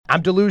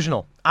I'm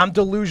delusional. I'm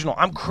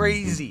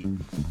crazy.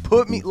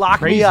 Lock me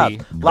Crazy. up.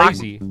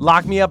 Crazy.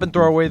 Lock me up and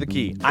throw away the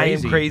key. I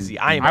am Crazy. crazy.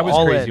 I was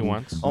all crazy in.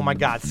 once. Oh my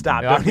God,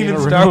 stop. Lock Don't me in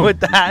even a start room. with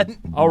that.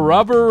 A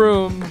rubber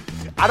room.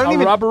 I don't a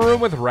even. rubber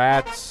room with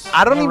rats.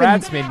 I don't The even-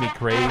 Rats made me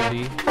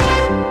crazy.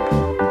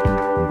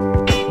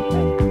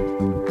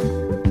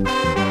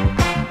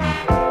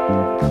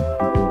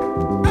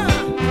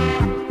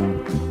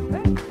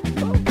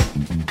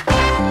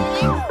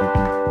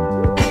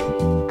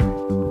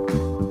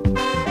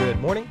 Good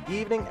morning,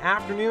 evening,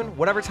 afternoon,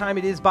 whatever time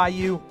it is by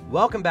you.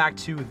 Welcome back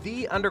to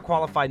the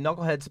Underqualified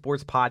Knuckleheads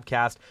Sports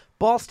Podcast,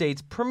 Ball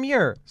State's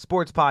premier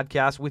sports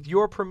podcast with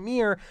your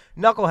premier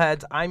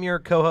Knuckleheads. I'm your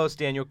co-host,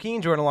 Daniel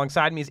Keene. Joined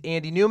alongside me is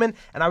Andy Newman.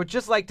 And I would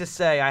just like to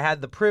say I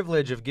had the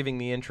privilege of giving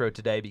the intro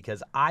today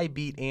because I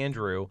beat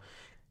Andrew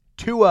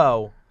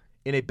 2-0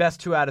 in a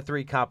best 2 out of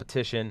 3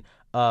 competition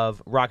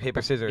of rock,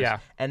 paper, scissors. Yeah.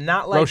 And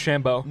not like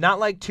Rochambeau. Not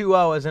like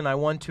 2-0 as in I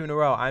won 2 in a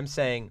row. I'm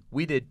saying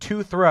we did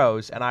 2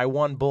 throws and I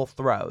won both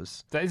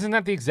throws. Isn't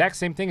that the exact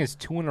same thing as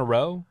 2 in a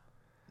row?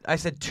 I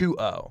said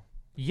 2-0.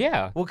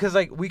 Yeah. Well, because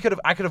like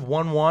I could have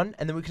won 1,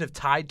 and then we could have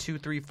tied 2,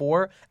 3,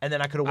 4, and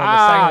then I could have won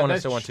the second one and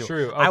that's still won 2.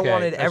 true. I Okay,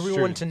 wanted that's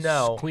everyone true. to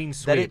know Clean that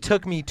sweep. it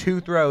took me 2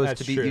 throws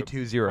That's to beat true. you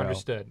 2-0.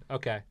 Understood.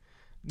 Okay.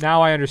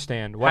 Now I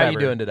understand. How Whatever. you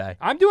doing today?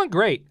 I'm doing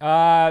great.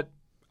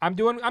 I'm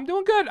doing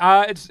good.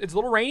 It's a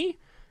little rainy,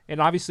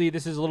 and obviously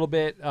this is a little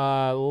bit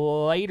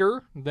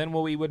later than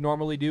what we would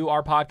normally do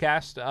our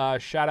podcast.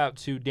 Shout out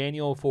to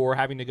Daniel for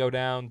having to go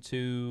down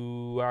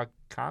to a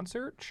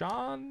concert.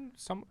 Sean,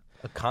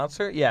 A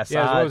concert? Yes.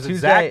 yeah, what was it?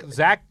 Tuesday.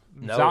 Zach.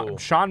 No.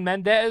 Sean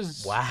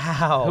Mendez.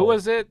 Wow. Who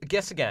was it?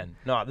 Guess again.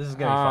 No, this is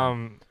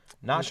gonna be fun.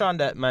 Not Sean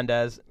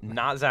Mendez.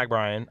 Not Zach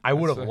Bryan. I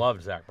would have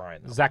loved Zach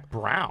Bryan. Though. Zach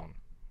Brown.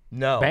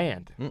 No.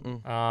 Band.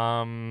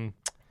 Mm-mm.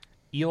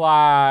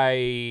 Eli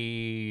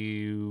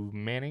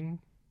Manning.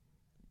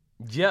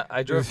 Yeah,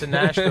 I drove to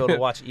Nashville to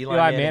watch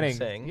Eli Manning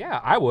sing. Yeah,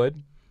 I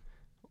would.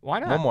 Why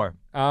not? One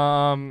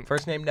more.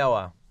 First name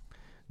Noah.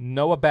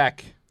 Noah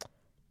Beck.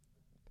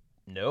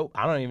 Nope.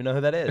 I don't even know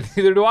who that is.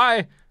 Neither do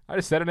I. I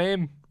just said a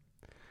name.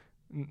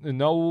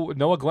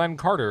 Noah Glenn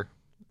Carter.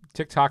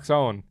 TikTok's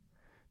own.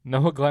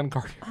 Noah Glenn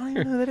Carter. I don't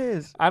even know who that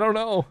is. I don't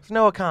know. It's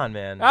Noah Khan,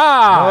 man.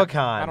 Ah! Noah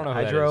Khan. I don't know who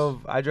I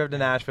that drove to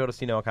Nashville to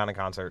see Noah Khan in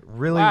concert.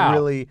 Really,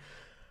 Wow.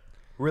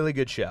 really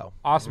good show.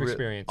 Awesome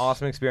experience.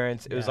 Awesome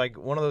experience. It was Yeah. like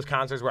one of those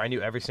concerts where I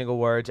knew every single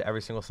word to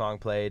every single song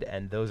played,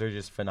 and those are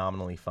just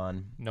phenomenally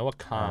fun. Noah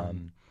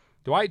Khan.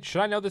 Um,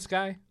 Should I know this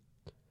guy?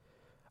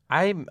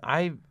 I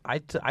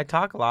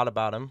talk a lot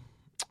about him.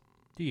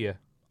 Do you?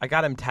 I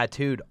got him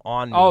tattooed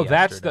on me. Oh,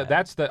 yesterday.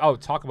 that's the. Oh,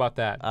 talk about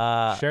that.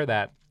 Share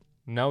that.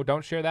 No,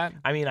 don't share that.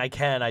 I mean, I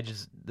can.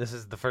 This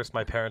is the first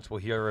my parents will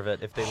hear of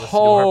it if they listen to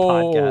our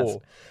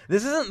podcast.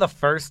 This isn't the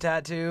first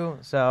tattoo,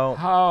 so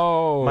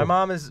Oh, my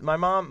mom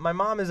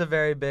is a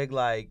very big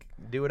like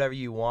do whatever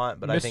you want,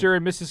 but I think Mr.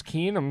 and Mrs.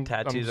 Keene.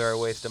 tattoos are a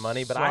waste of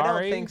money, but sorry. I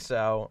don't think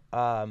so.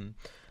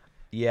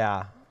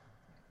 Yeah.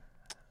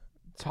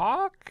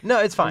 Talk. No,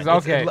 it's fine.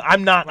 Okay.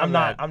 I'm not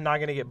bad.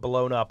 gonna get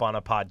blown up on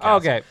a podcast.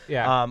 Okay.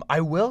 Yeah.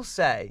 I will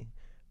say,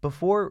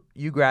 before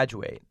you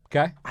graduate,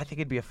 Okay. I think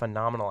it'd be a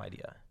phenomenal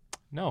idea.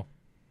 No.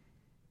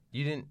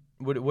 You didn't.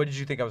 What did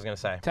you think I was gonna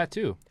say?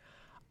 Tattoo.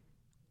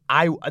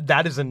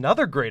 That is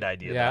another great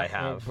idea Yeah, that I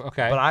have.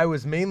 okay. But I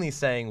was mainly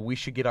saying we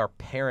should get our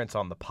parents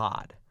on the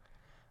pod.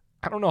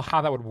 I don't know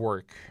how that would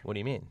work. What do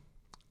you mean?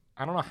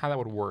 I don't know how that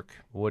would work.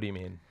 What do you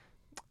mean?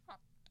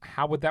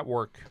 How would that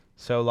work?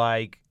 So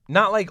like,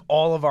 not like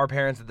all of our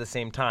parents at the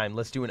same time.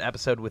 Let's do an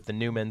episode with the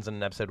Newmans and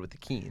an episode with the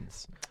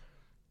Keens.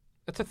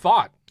 That's a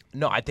thought.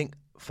 No, I think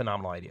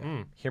phenomenal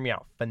idea. Hear me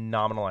out.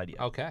 Phenomenal idea.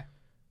 Okay.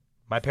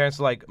 My parents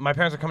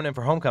are coming in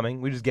for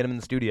homecoming. We just get them in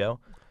the studio.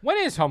 When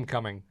is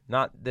homecoming?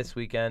 Not this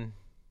weekend.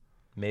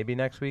 Maybe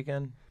next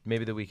weekend.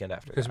 Maybe the weekend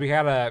after. Because we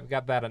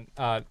got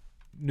that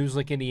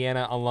Newslink,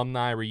 Indiana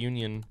alumni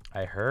reunion.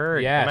 I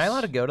heard. Yes. Am I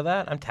allowed to go to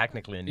that? I'm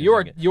technically a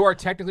Newslink. You are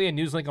technically a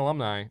Newslink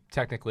alumni.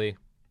 Technically.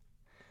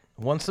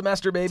 One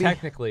semester, baby.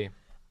 Technically.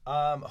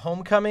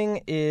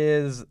 Homecoming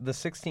is the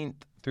 16th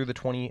through the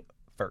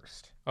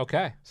 21st.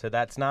 Okay. So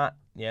that's not,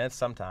 it's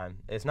sometime.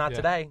 It's not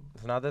today.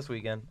 It's not this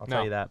weekend. I'll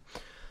tell you that.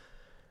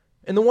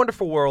 In the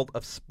wonderful world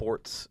of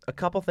sports, a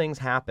couple things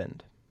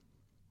happened.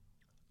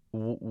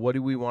 What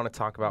do we want to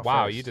talk about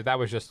Wow, first? you did. That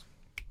was just.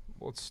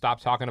 Let's stop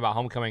talking about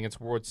homecoming. It's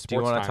sports. Do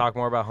you want time. to talk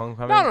more about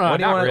homecoming? No, What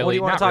do you not want? really. What do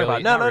you want to talk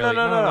about?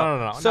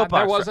 No.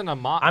 Soapbox. There wasn't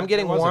a I'm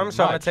getting warm,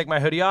 so I'm going to take my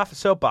hoodie off.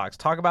 Soapbox.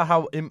 Talk about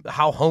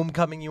how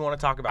homecoming you want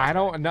to talk about. I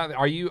don't know.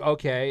 Are you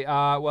okay?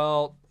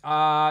 Well,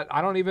 I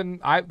don't even.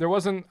 There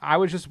wasn't. I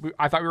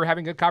thought we were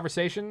having good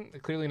conversation.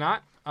 Clearly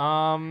not.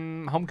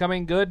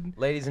 Homecoming, good.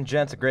 Ladies and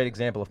gents, a great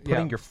example of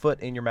putting your foot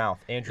in your mouth.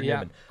 Andrew Yeah.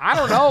 Newman. I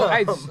don't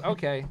know.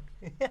 Okay.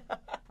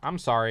 I'm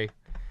sorry.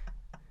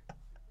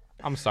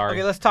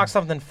 Okay, let's talk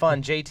something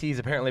fun. JT's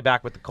apparently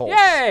back with the Colts.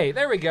 Yay!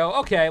 There we go.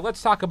 Okay,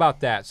 let's talk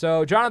about that.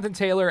 So Jonathan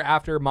Taylor,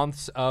 after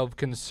months of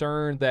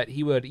concern that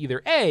he would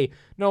either A,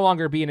 no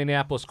longer be an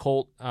Indianapolis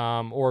Colt,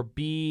 or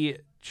B,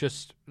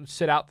 just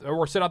sit out the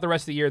rest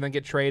of the year and then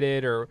get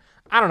traded, or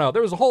I don't know.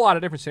 There was a whole lot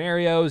of different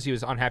scenarios. He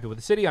was unhappy with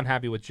the city,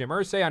 unhappy with Jim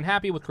Irsay,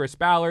 unhappy with Chris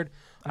Ballard.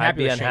 I'd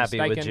be with unhappy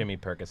Shane with Steichen. Jimmy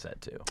Percocet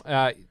too.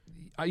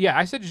 Yeah,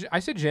 I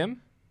said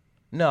Jim.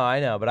 No, I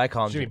know, but I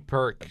call him Jimmy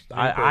Perk.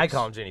 I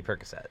call him Jimmy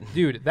Percocet.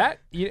 Dude, that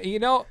you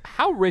know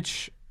how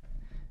rich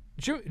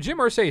Jim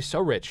Irsay is so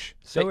rich.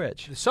 So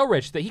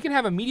rich that he can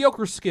have a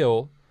mediocre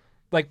skill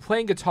like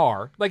playing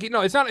guitar. Like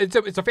it's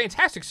a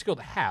fantastic skill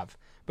to have,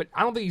 but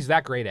I don't think he's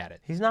that great at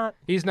it. He's not.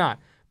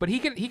 But he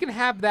can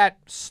have that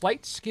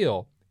slight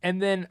skill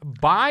and then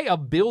buy a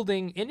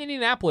building in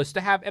Indianapolis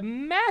to have a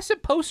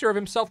massive poster of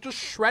himself just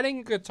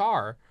shredding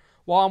guitar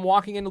while I'm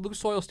walking into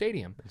Lucas Oil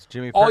Stadium. It's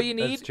Jimmy. All you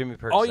need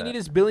Percocet.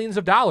 is billions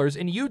of dollars,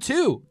 and you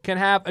too can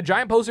have a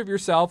giant poster of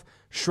yourself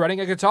shredding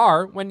a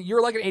guitar when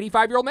you're like an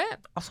 85-year-old man.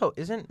 Also,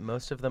 isn't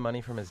most of the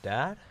money from his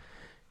dad?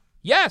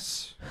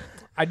 Yes,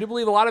 I do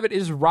believe a lot of it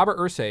is Robert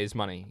Irsay's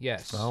money.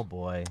 Yes. Oh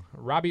boy,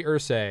 Robbie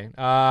Irsay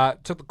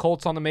took the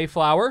Colts on the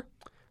Mayflower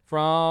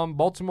from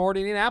Baltimore to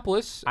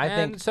Indianapolis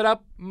and set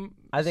up.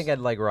 I think I'd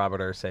like Robert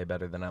Irsay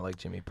better than I like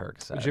Jimmy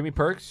Percocet. Jimmy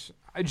Perks.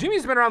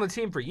 Jimmy's been around the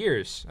team for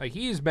years. Like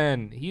the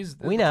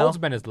Colts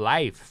have been his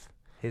life.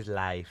 His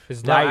life.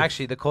 No,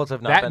 actually, the Colts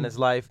have not been his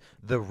life.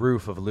 The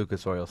roof of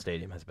Lucas Oil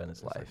Stadium has been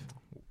his life.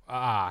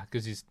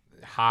 Because he's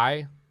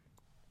high.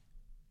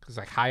 Because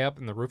like high up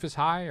and the roof is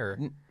high, or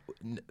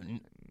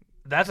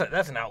that's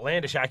an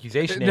outlandish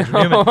accusation,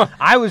 Andrew Newman.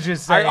 I was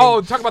just saying.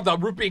 Talk about the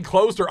roof being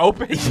closed or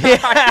open.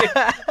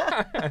 Yeah.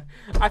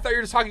 I thought you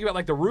were just talking about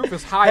like the roof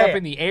is high up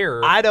in the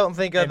air. I don't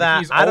think of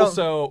that. I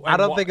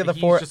don't think of the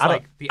Ford.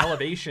 The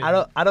elevation.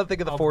 I don't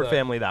think of the Ford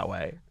family that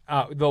way.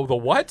 The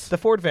what? The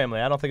Ford family.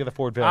 I don't think of the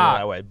Ford family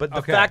that way. But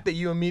the fact that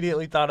you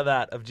immediately thought of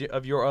that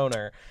of your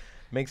owner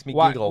makes me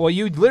giggle. Well,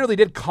 you literally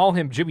did call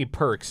him Jimmy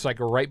Perks like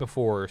right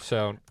before.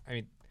 So I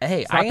mean.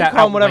 Hey, I can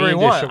call him whatever I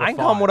want. I can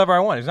call him whatever I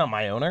want. He's not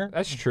my owner.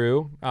 That's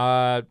true.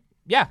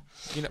 Yeah,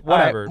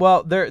 whatever. Right,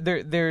 well, they're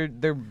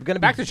gonna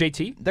back to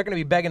JT. They're gonna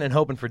be begging and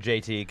hoping for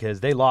JT because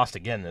they lost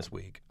again this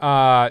week.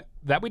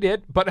 That we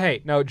did, but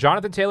hey, no.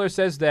 Jonathan Taylor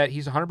says that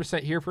he's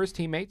 100% here for his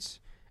teammates,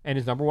 and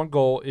his number one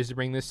goal is to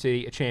bring this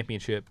city a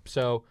championship.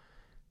 So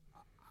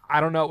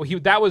I don't know.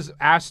 That was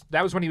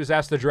when he was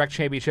asked the direct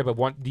championship of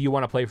do you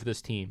want to play for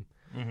this team?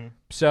 Mm-hmm.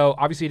 So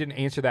obviously he didn't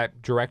answer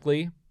that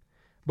directly.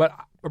 But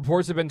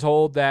reports have been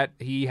told that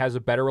he has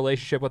a better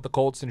relationship with the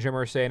Colts than Jim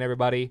Irsay and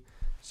everybody.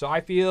 So I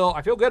feel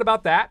good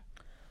about that.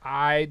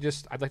 I'd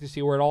like to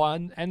see where it all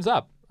ends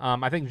up.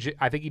 I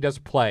think he does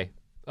play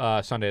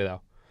Sunday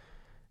though,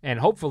 and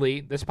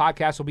hopefully this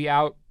podcast will be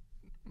out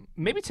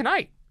maybe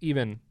tonight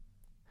even.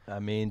 I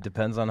mean,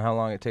 depends on how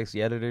long it takes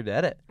the editor to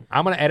edit.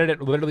 I'm gonna edit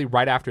it literally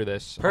right after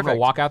this. Perfect. I'm gonna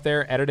walk out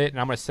there, edit it, and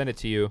I'm gonna send it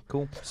to you.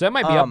 Cool. So that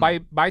might be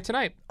up by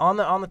tonight. On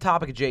the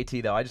topic of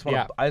JT though, I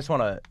just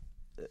want to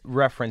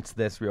reference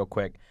this real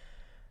quick.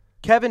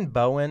 Kevin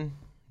Bowen,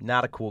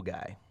 not a cool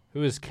guy.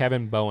 Who is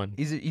Kevin Bowen?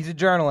 He's a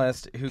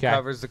journalist who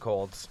covers the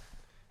Colts.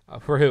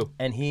 For who?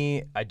 And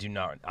I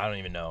don't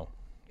even know.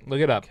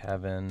 Look it up.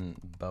 Kevin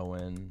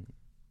Bowen.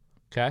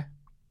 Okay.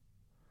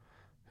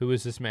 Who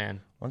is this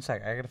man? One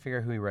sec. I got to figure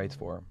out who he writes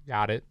for.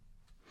 Got it.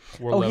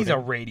 He's a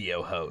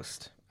radio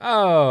host.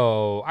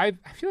 Oh, I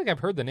feel like I've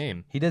heard the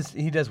name. He does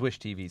Wish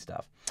TV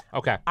stuff.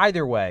 Okay.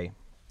 Either way,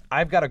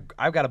 I've got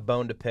a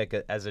bone to pick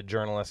as a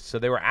journalist. So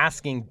they were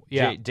asking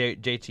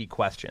JT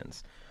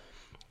questions,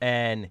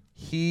 and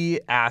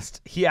he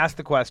asked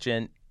the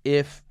question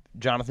if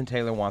Jonathan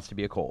Taylor wants to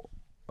be a Colt,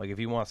 like if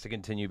he wants to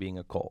continue being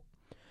a Colt,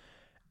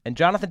 and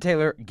Jonathan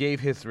Taylor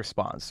gave his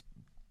response.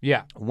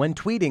 Yeah. When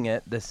tweeting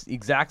it, this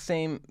exact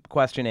same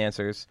question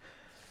answers.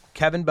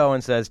 Kevin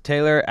Bowen says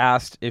Taylor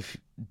asked if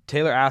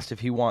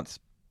he wants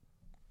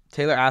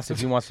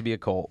to be a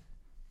Colt,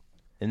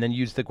 and then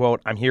used the quote,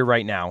 "I'm here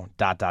right now." ...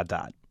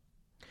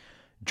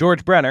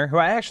 George Brenner, who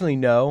I actually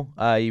know,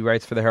 he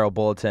writes for the Herald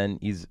Bulletin.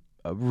 He's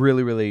a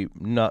really, really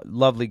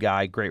lovely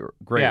guy, great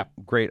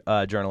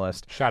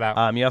journalist. Shout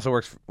out. He also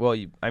works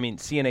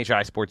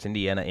CNHI Sports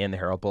Indiana and the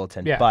Herald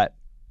Bulletin. Yeah. But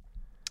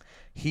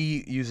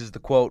he uses the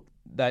quote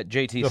that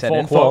JT said full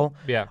in quote. full.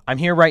 Yeah. "I'm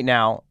here right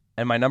now,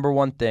 and my number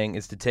one thing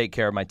is to take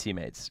care of my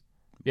teammates.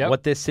 Yep.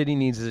 What this city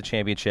needs is a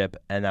championship,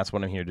 and that's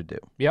what I'm here to do."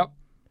 Yep.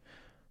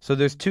 So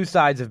there's two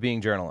sides of being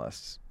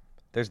journalists.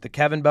 There's the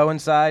Kevin Bowen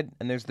side,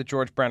 and there's the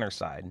George Brenner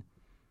side.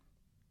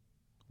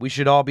 We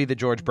should all be the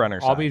George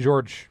Brenner side. I'll be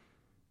George.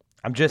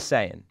 I'm just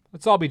saying.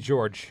 Let's all be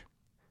George.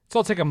 Let's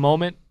all take a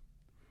moment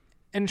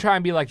and try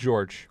and be like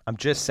George. I'm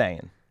just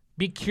saying.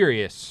 Be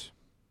curious.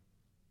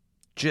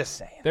 Just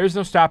saying. There's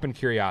no stopping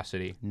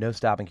curiosity. No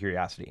stopping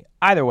curiosity.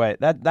 Either way,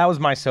 that was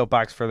my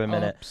soapbox for the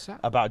minute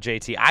about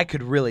JT. I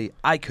could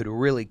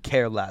really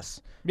care less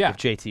if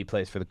JT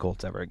plays for the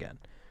Colts ever again.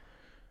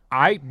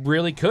 I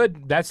really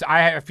could.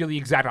 I feel the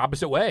exact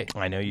opposite way.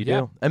 I know you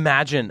do.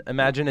 Imagine a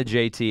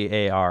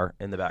JT AR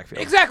in the backfield.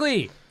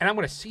 Exactly. And I'm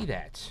going to see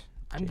that.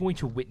 I'm going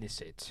to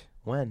witness it.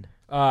 When?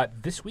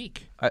 This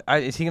week.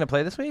 Is he going to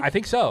play this week? I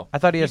think so. I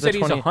thought he said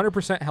he's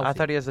 100% healthy. I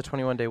thought he has a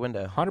 21-day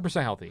window.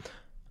 100% healthy.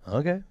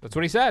 Okay. That's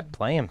what he said.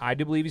 Play him. I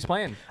do believe he's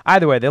playing.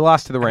 Either way, they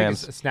lost to the I think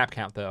Rams. it's a snap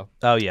count, though.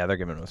 Oh, yeah, they're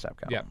giving him a snap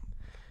count. Yeah.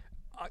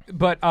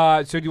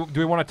 But so do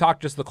we want to talk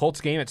just the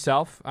Colts game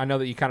itself? I know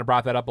that you kind of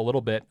brought that up a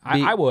little bit.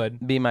 I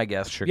would. Be my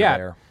guest, Sugar Yeah.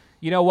 Bear.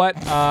 You know what?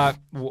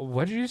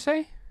 What did you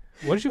say?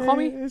 What did you call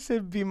me? I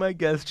said be my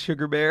guest,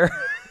 Sugar Bear.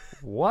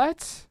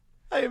 What?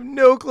 I have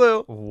no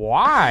clue.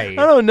 Why?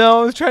 I don't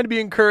know. I was trying to be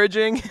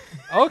encouraging.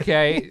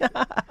 Okay.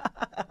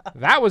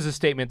 That was a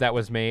statement that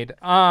was made.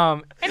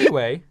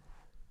 Anyway.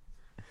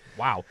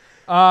 Wow.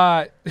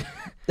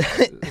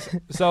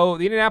 So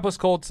the Indianapolis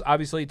Colts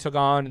obviously took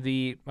on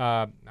the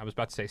I was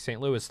about to say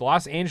St. Louis,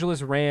 Los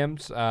Angeles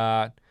Rams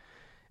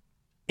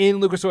in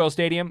Lucas Oil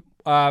Stadium.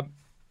 I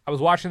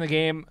was watching the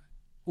game.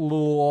 A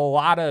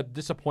lot of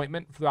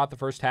disappointment throughout the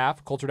first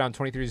half. Colts were down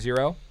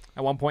 23-0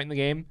 at one point in the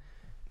game.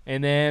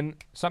 And then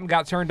something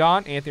got turned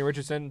on. Anthony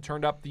Richardson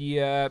turned up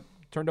the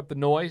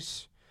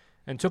noise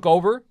and took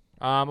over.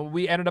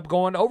 We ended up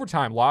going to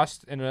overtime.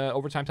 Lost in an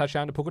overtime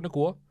touchdown to Puka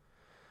Nacua.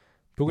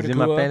 He's in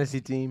my fantasy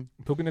team.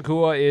 Puka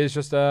Nacua is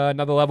just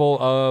another level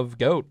of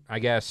GOAT, I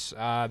guess.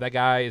 That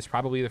guy is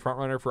probably the front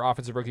runner for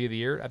Offensive Rookie of the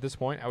Year at this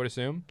point, I would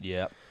assume.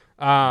 Yep.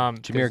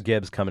 Jahmyr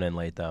Gibbs coming in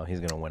late, though. He's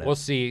going to win it. We'll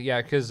see.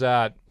 Yeah, because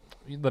the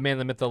man,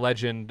 the myth, the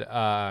legend,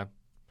 Ben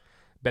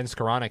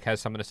Skoranek has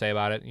something to say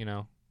about it.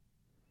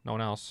 No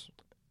one else.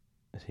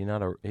 Is he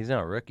not he's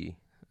not a rookie.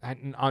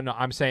 No,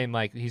 I'm saying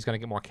like he's going to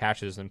get more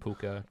catches than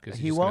Puka because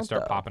he's going to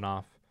start popping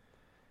off.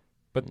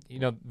 But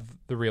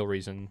the real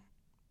reason.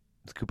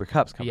 It's Cooper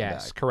Kupp's coming back.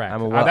 Yes, correct.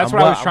 That's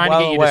what I was trying to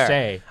get you to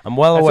say. I'm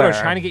well aware. That's what I was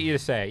trying to get you to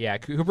say. Yeah,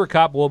 Cooper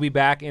Kupp will be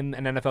back in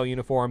an NFL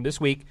uniform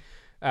this week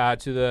to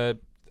the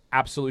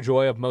absolute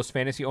joy of most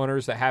fantasy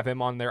owners that have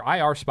him on their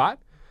IR spot.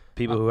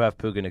 People who have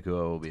Puka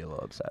Nacua will be a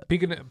little upset.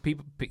 People who have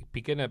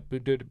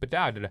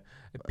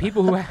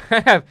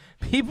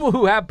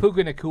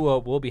Puka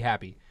Nacua will be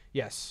happy.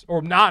 Yes,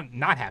 or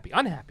not happy,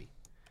 unhappy.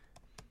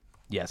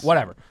 Yes,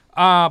 whatever.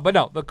 But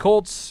no, the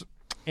Colts.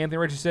 Anthony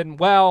Richardson.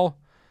 Well,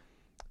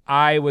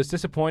 I was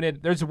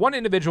disappointed. There's one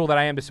individual that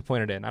I am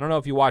disappointed in. I don't know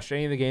if you watched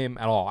any of the game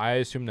at all. I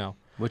assume no.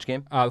 Which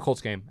game? The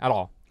Colts game at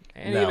all.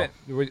 Any No. of it?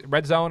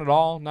 Red zone at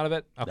all? None of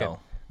it. Okay. No.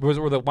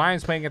 Were the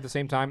Lions playing at the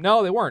same time?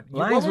 No, they weren't.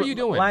 What were you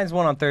doing? Lions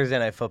won on Thursday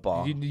Night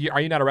Football.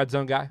 Are you not a red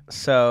zone guy?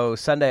 So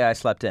Sunday I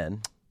slept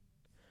in.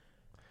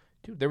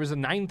 Dude, there was a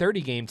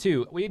 9:30 game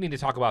too. We need to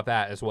talk about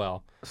that as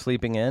well.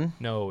 Sleeping in?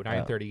 No,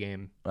 9:30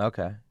 game.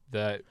 Okay.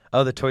 The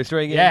Toy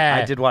Story game? Yeah.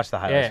 I did watch the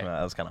highlights from Yeah. that.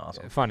 That was kind of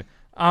awesome. Fun.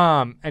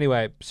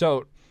 Anyway,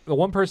 so the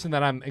one person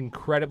that I'm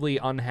incredibly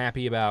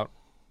unhappy about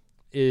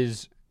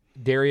is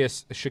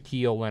Darius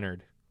Shaquille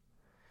Leonard.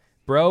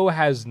 Bro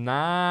has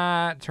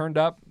not turned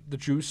up the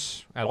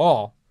juice at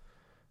all.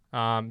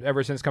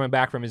 Ever since coming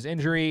back from his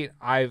injury,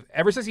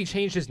 ever since he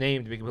changed his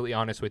name, to be completely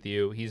honest with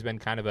you, he's been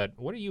kind of a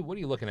what are you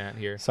looking at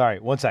here? Sorry,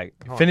 one sec.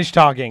 Finish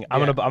talking.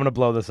 I'm gonna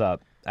blow this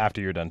up after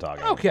you're done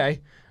talking.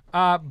 Okay.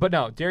 But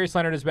no, Darius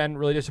Leonard has been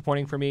really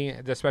disappointing for me,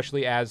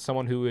 especially as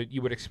someone who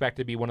you would expect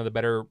to be one of the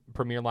better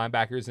premier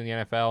linebackers in the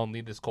NFL and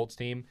lead this Colts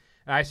team.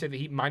 And I said that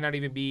he might not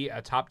even be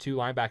a top 2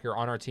 linebacker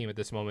on our team at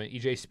this moment.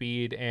 EJ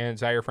Speed and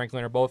Zaire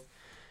Franklin are both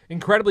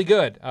incredibly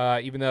good,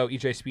 even though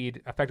EJ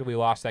Speed effectively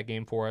lost that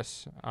game for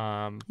us.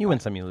 You win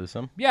some, you lose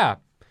some. Yeah.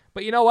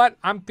 But you know what?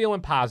 I'm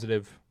feeling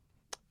positive.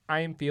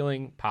 I am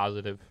feeling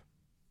positive.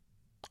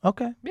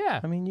 Okay. Yeah.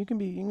 I mean, you can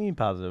be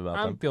positive about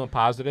them. I'm feeling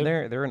positive.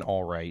 They're an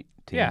all right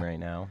team right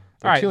now.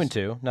 They're All right.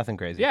 2-2, nothing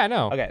crazy. Yeah, I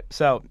know. Okay,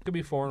 so Could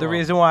be 4 in a the row.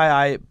 reason why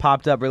I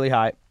popped up really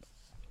high,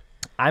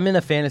 I'm in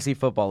a fantasy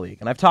football league,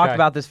 and I've talked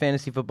about this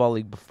fantasy football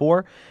league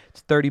before.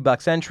 It's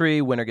 $30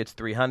 entry. Winner gets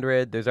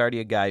 $300. There's already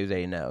a guy who's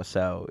 8-0,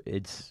 so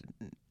it's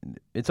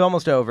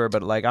almost over.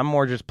 But like, I'm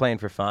more just playing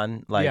for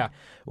fun. Like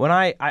when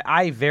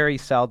I very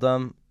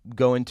seldom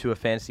go into a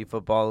fantasy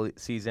football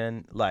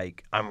season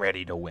like I'm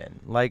ready to win.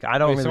 Like I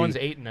don't. Wait, someone's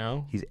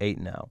 8-0. He's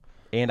 8-0,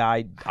 and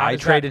I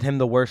traded him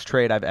the worst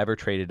trade I've ever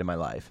traded in my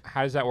life.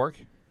 How does that work?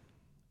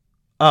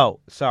 Oh,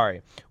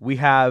 sorry. We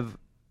have.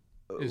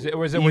 Is it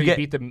where you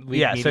beat the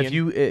league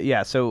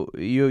median? So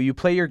if you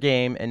play your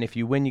game, and if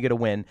you win, you get a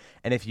win.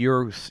 And if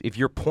your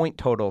point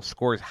total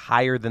scores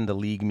higher than the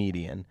league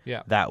median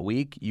that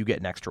week, you get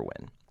an extra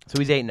win. So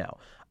he's 8-0.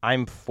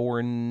 I'm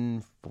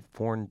 4-4.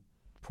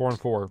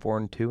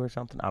 4-2 or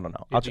something. I don't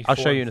know. I'll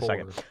show you in a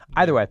second.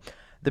 Either way,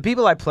 the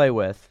people I play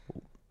with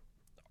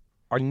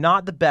are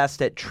not the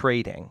best at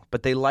trading,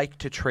 but they like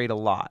to trade a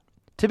lot.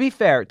 To be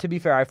fair,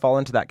 I fall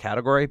into that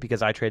category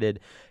because I traded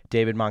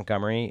David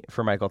Montgomery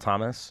for Michael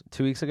Thomas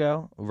 2 weeks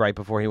ago, right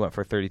before he went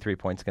for 33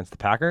 points against the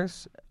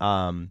Packers.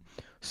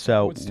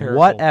 So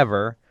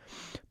whatever.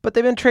 But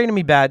they've been trading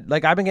me bad.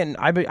 Like I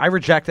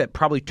reject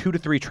probably 2 to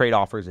 3 trade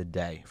offers a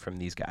day from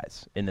these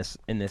guys in this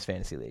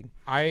fantasy league.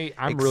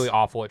 I'm really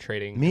awful at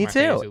trading. Me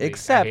too.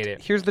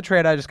 Except here's the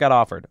trade I just got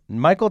offered: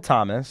 Michael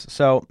Thomas.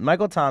 So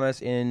Michael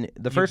Thomas in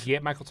the first. You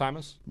get Michael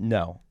Thomas?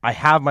 No, I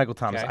have Michael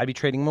Thomas. I'd be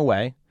trading him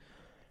away.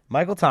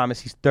 Michael Thomas,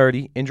 he's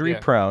 30, injury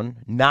prone,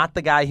 not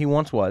the guy he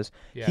once was.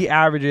 Yeah. He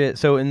averages,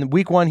 so in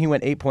week 1, he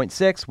went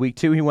 8.6. Week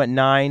 2, he went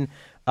 9.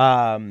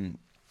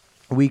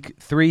 Week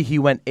 3, he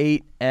went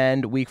 8.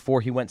 And week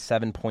 4, he went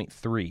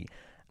 7.3.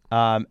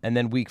 And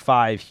then week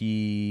 5,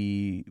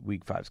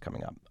 week 5's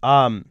coming up.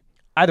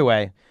 Either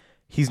way,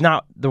 he's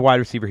not the wide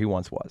receiver he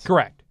once was.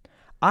 Correct.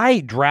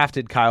 I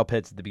drafted Kyle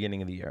Pitts at the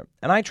beginning of the year,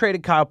 and I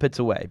traded Kyle Pitts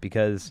away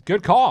because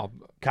Good call.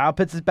 Kyle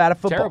Pitts is bad at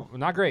football. Terrible.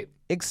 Not great.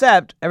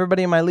 Except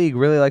everybody in my league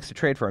really likes to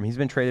trade for him. He's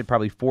been traded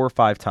probably 4 or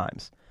 5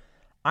 times.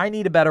 I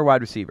need a better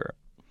wide receiver.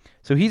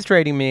 So he's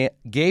trading me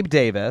Gabe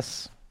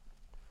Davis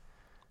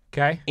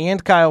Okay.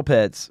 and Kyle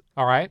Pitts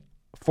All right.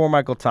 for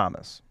Michael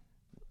Thomas.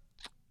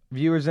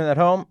 Viewers in at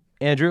home,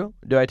 Andrew,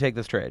 do I take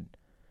this trade?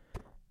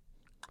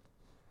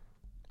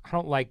 I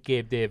don't like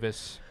Gabe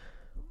Davis.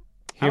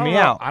 Hear me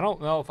out. I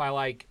don't know if I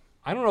like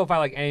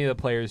any of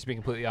the players, to be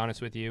completely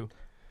honest with you.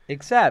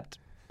 Except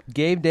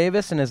Gabe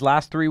Davis in his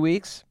last 3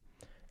 weeks,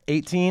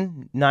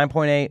 18,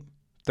 9.8,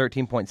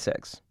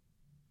 13.6.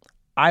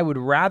 I would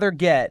rather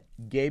get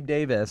Gabe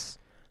Davis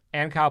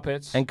And Kyle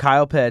Pitts. and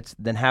Kyle Pitts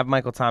than have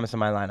Michael Thomas in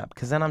my lineup,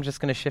 because then I'm just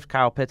going to shift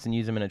Kyle Pitts and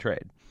use him in a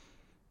trade.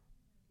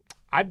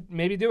 I'd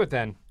maybe do it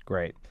then.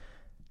 Great.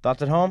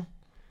 Thoughts at home?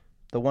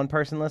 The one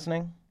person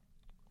listening?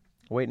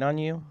 Waiting on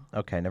you?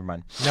 Okay, never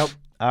mind. Nope.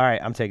 All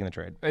right, I'm taking the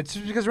trade. It's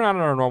just because we're not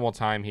on our normal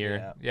time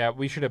here. Yeah,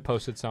 we should have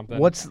posted something.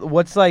 What's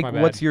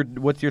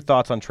your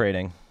thoughts on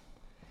trading?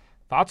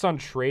 Thoughts on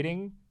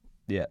trading?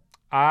 Yeah.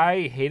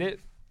 I hate it,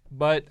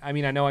 but I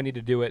mean, I know I need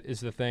to do it is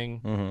the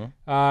thing.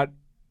 Mm-hmm.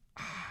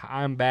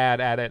 I'm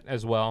bad at it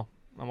as well.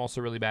 I'm also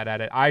really bad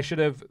at it. I should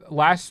have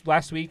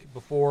last week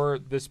before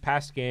this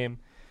past game,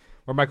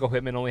 where Michael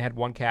Pittman only had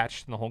 1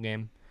 catch in the whole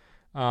game.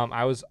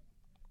 I was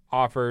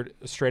offered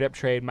a straight up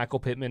trade Michael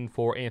Pittman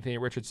for Anthony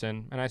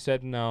Richardson, and I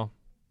said no.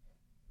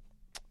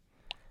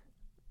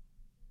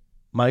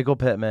 Michael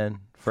Pittman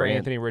for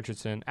Anthony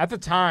Richardson. At the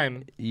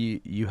time,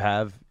 you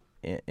have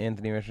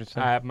Anthony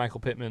Richardson? I have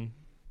Michael Pittman.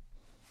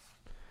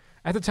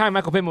 At the time,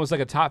 Michael Pittman was like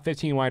a top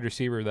 15 wide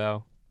receiver,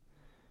 though.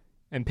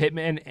 And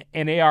Pittman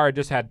and AR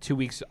just had 2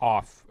 weeks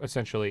off,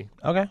 essentially.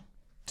 Okay.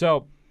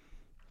 So,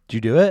 did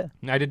you do it?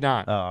 I did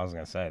not. Oh, I was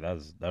gonna say that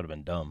would have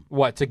been dumb.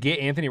 What, to get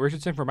Anthony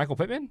Richardson for Michael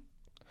Pittman?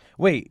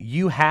 Wait,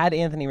 you had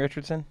Anthony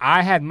Richardson?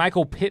 I had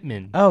Michael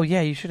Pittman. Oh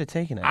yeah, you should have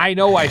taken it. I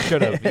know I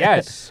should have.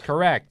 Yes,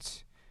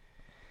 correct.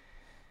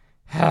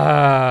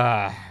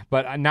 But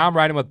now I'm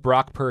riding with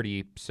Brock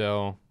Purdy,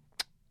 so.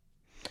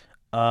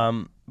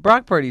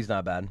 Brock Purdy's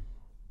not bad.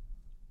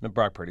 No,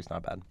 Brock Purdy's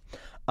not bad.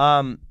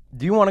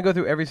 Do you want to go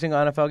through every single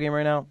NFL game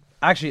right now?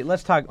 Actually,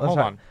 let's talk. Hold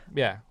on.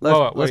 Yeah. What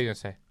are you going to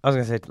say? I was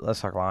going to say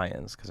let's talk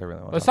Lions because I really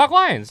want to. Let's talk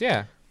Lions,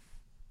 yeah.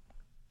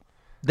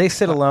 They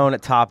sit alone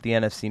atop the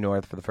NFC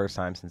North for the first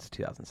time since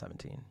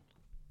 2017.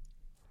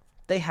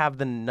 They have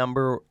the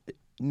number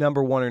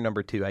 1 or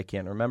number 2, I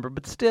can't remember,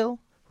 but still,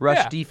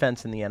 rush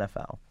defense in the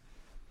NFL.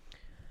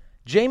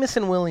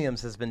 Jamison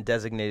Williams has been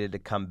designated to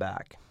come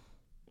back.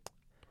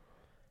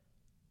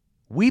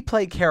 We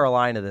play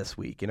Carolina this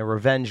week in a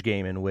revenge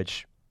game in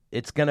which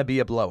it's going to be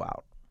a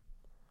blowout.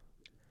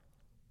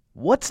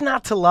 What's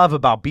not to love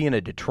about being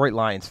a Detroit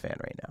Lions fan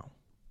right now?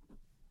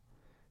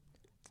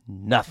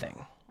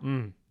 Nothing.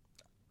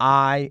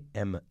 I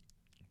am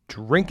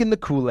drinking the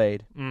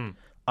Kool-Aid.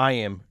 I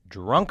am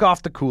drunk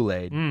off the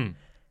Kool-Aid.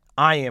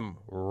 I am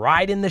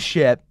riding the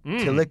ship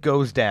till it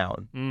goes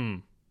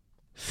down.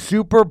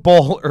 Super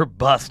Bowl or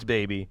bust,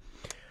 baby.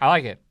 I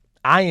like it.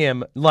 I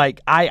am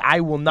like, I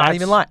will not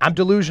even lie. I'm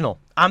delusional.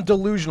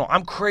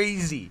 I'm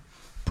crazy.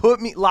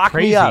 Lock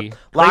me up.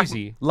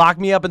 Lock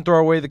me up and throw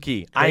away the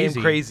key. Crazy. I am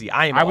crazy.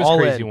 I was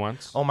crazy in.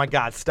 Once. Oh my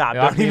God, stop.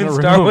 Don't even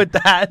start with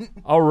that.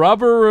 A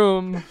rubber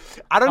room.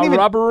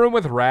 Rubber room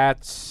with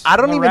rats.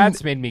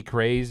 Rats made me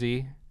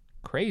crazy.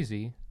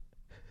 Crazy.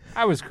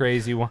 I was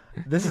crazy one.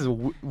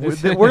 We're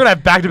gonna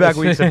have back-to-back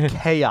weeks of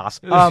chaos.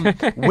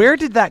 Where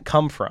did that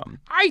come from?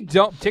 I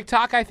don't.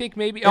 TikTok, I think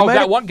maybe.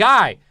 That one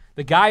guy.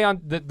 The guy on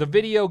the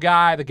video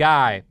guy, the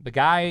guy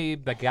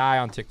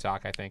on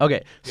TikTok, I think.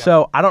 Okay,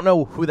 so I don't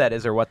know who that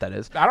is or what that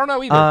is. I don't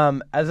know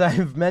either. As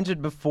I've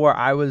mentioned before,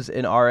 I was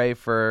in RA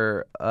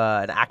for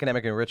an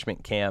academic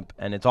enrichment camp,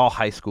 and it's all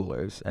high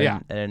schoolers.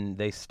 And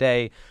they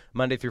stay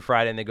Monday through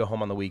Friday, and they go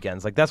home on the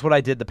weekends. Like, that's what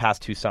I did the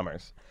past 2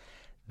 summers.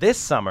 This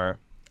summer,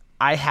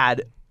 I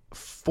had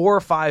 4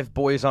 or 5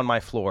 boys on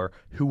my floor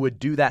who would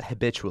do that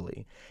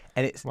habitually.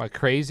 And it's what,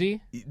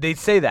 crazy? They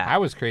say that. I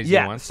was crazy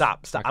once.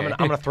 Stop. Okay. I'm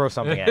gonna throw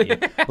something at you.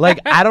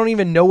 Like, I don't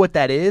even know what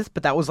that is,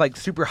 but that was like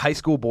super high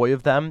school boy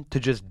of them to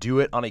just do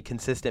it on a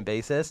consistent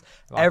basis.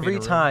 Every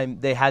time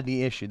they had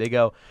the issue, they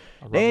go,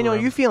 "Daniel, are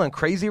you feeling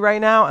crazy right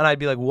now?" And I'd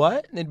be like,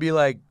 "What?" And they'd be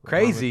like,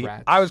 "Crazy."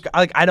 I was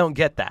like, "I don't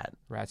get that."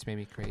 Rats made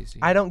me crazy.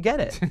 I don't get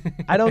it.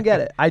 I don't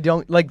get it. I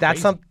don't like that's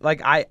something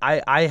like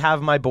I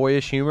have my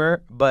boyish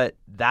humor, but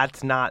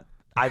that's not.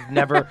 I've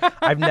never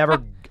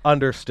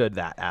understood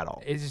that at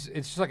all. It's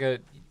just like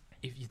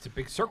it's a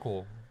big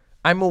circle.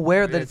 I'm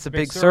aware that it's a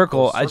big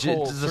circle.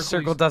 The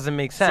circle doesn't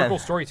make sense. Circle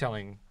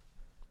storytelling.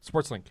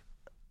 SportsLink.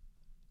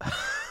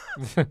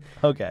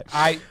 Okay.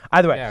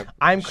 Either way,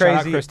 I'm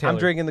crazy. I'm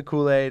drinking the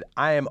Kool-Aid.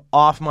 I am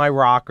off my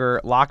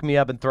rocker. Lock me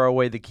up and throw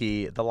away the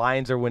key. The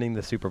Lions are winning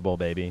the Super Bowl,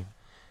 baby.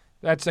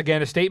 That's,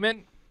 again, a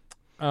statement.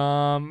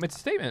 It's a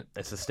statement.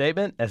 It's a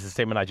statement. It's a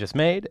statement I just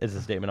made. It's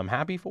a statement I'm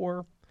happy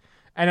for.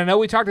 And I know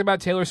we talked about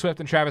Taylor Swift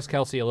and Travis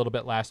Kelce a little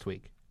bit last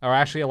week, or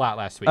actually a lot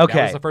last week. Okay.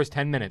 That was the first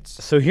 10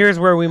 minutes. So here's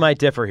where we might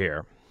differ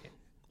here.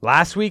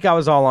 Last week, I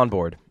was all on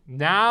board.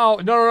 Now,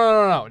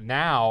 no.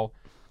 Now,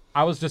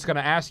 I was just going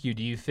to ask you,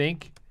 do you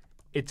think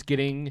it's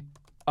getting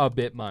a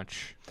bit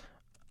much?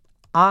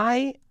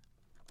 I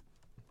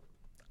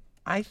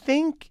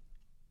think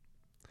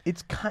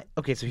it's kind.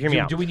 Okay, so hear me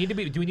out. Do we need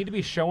to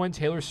be showing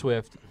Taylor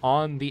Swift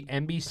on the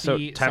NBC So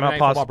Sunday time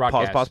Night out. Football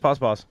broadcast?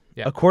 Pause.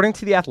 Yeah. According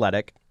to The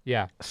Athletic,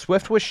 Yeah.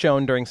 Swift was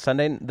shown during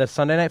the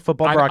Sunday Night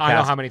Football broadcast. I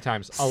know how many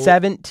times.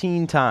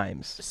 17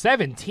 times.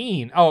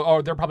 17?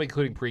 Oh, they're probably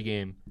including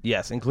pregame.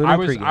 Yes, including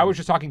pregame. I was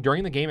just talking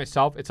during the game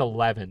itself. It's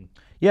 11.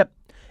 Yep.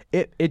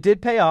 It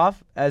did pay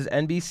off as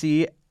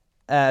NBC,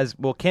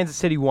 Kansas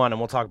City won, and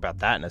we'll talk about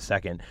that in a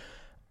second.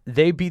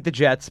 They beat the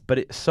Jets, but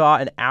it saw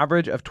an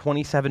average of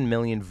 27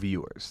 million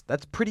viewers.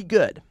 That's pretty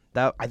good.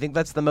 I think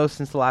that's the most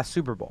since the last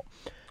Super Bowl.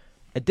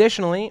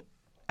 Additionally,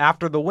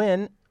 after the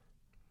win,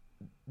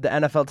 the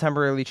NFL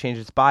temporarily changed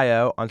its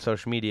bio on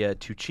social media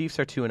to Chiefs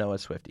are 2-0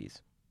 as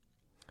Swifties.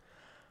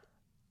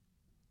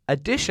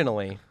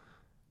 Additionally,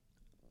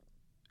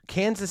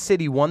 Kansas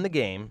City won the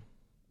game,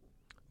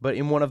 but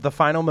in one of the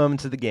final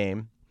moments of the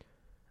game,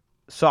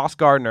 Sauce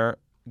Gardner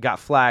got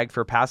flagged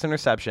for pass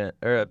interception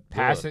or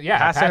pass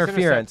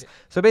interference.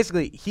 So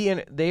basically,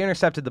 they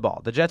intercepted the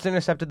ball. The Jets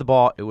intercepted the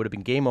ball. It would have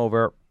been game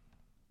over.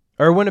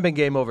 Or it wouldn't have been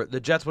game over. The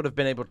Jets would have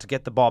been able to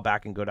get the ball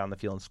back and go down the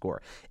field and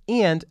score.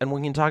 And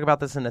we can talk about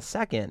this in a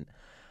second.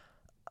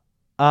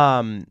 Why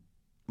am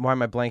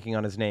I blanking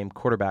on his name?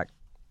 Quarterback.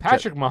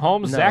 Patrick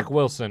Mahomes, no, Zach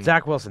Wilson.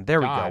 Zach Wilson. There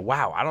we go.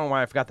 Wow. I don't know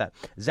why I forgot that.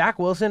 Zach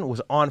Wilson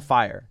was on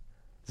fire.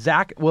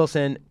 Zach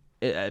Wilson,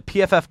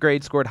 PFF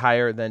grade, scored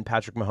higher than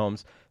Patrick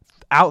Mahomes.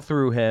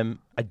 Outthrew him.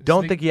 I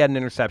don't think he had an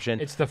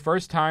interception. It's the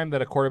first time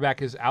that a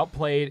quarterback is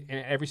outplayed in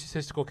every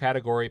statistical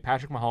category,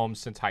 Patrick Mahomes,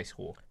 since high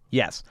school.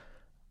 Yes.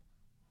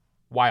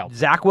 Wild.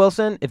 Zach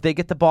Wilson, if they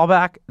get the ball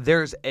back,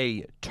 there's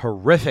a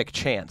terrific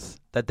chance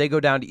that they go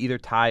down to either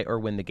tie or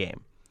win the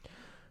game.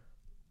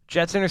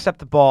 Jets intercept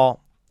the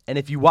ball, and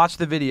if you watch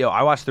the video,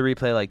 I watched the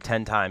replay like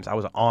 10 times. I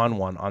was on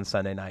one on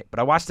Sunday night, but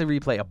I watched the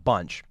replay a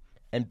bunch.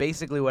 And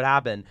basically what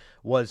happened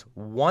was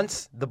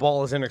once the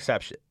ball is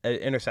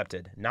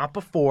intercepted, not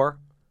before,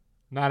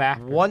 not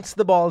after. Once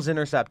the ball is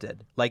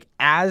intercepted, like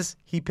as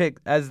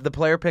the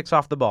player picks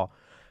off the ball,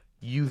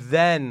 you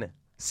then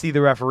see the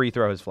referee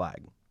throw his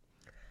flag.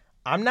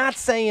 I'm not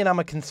saying I'm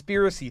a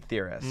conspiracy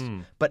theorist,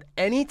 but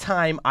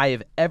anytime I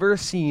have ever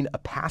seen a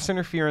pass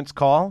interference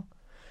call,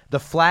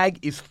 the flag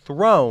is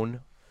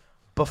thrown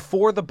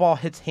before the ball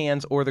hits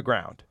hands or the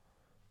ground.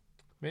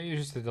 Maybe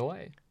it's just a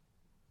delay.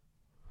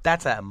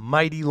 That's a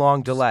mighty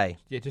long delay.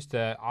 Yeah, just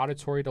an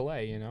auditory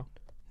delay, you know.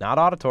 Not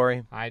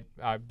auditory.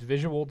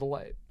 Visual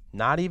delay.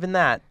 Not even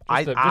that.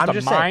 I'm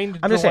just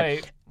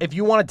saying. If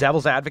you want a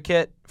devil's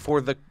advocate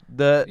for the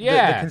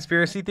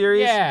conspiracy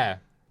theories,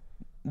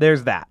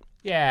 there's that.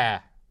 Yeah.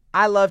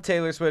 I love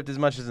Taylor Swift as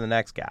much as the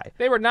next guy.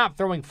 They were not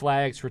throwing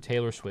flags for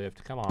Taylor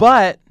Swift. Come on.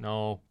 But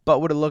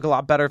would it look a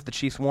lot better if the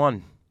Chiefs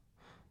won?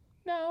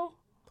 No.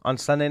 On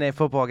Sunday Night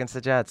Football against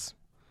the Jets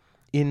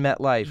in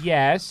MetLife.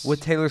 Yes.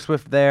 With Taylor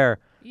Swift there.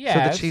 Yes.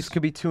 So the Chiefs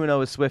could be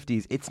 2-0 as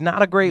Swifties. It's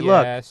not a great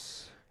look.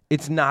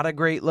 It's not a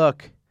great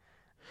look.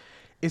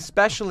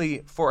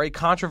 Especially for a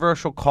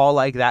controversial call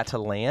like that to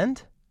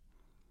land.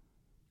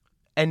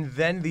 And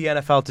then the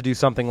NFL to do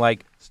something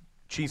like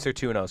Chiefs are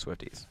 2-0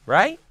 Swifties,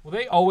 right? Well,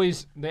 they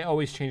always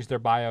change their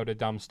bio to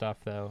dumb stuff,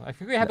 though. I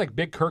think they had like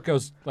Big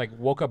Kirko's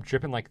woke up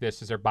dripping like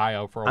this as their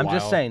bio for a while. I'm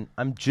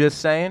just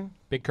saying.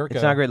 Big Kirko.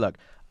 It's not a great look.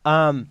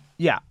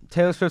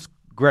 Taylor Swift's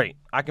great.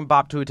 I can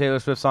bop to a Taylor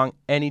Swift song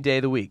any day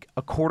of the week.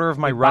 A quarter of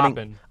my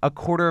running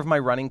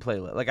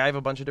playlist. Like I have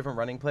a bunch of different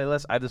running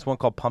playlists. I have this one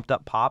called Pumped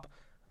Up Pop.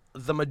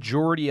 The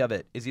majority of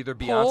it is either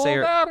Beyonce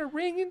or out a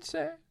ring and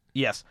say.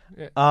 Yes.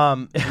 You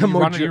run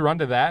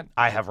to that?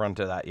 I have run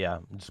to that, yeah.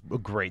 It's a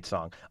great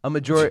song. A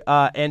majority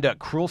and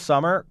Cruel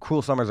Summer.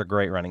 Cruel Summer's a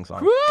great running song.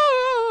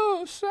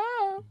 Cruel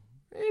Summer,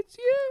 it's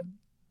you.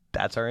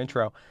 That's our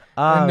intro.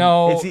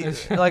 No.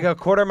 It's like a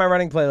quarter of my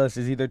running playlist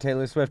is either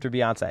Taylor Swift or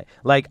Beyonce.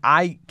 Like,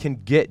 I can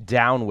get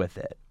down with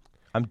it.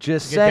 I'm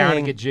just saying. Get down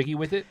and get jiggy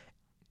with it?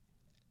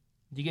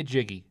 You get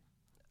jiggy.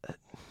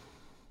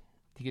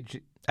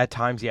 At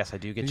times, yes, I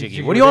do get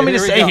jiggy. What do you want me to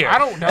say here? I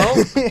don't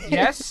know.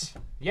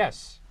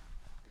 Yes.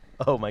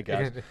 Oh, my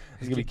gosh. This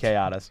is going to be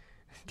chaotic.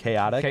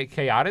 Chaotic?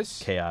 Chaotic?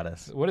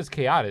 What is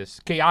chaotic?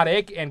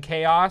 Chaotic and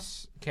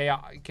chaos.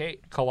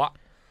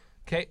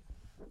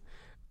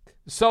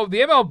 So the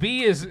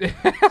MLB is... So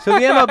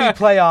the MLB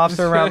playoffs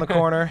are around the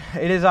corner.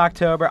 It is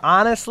October.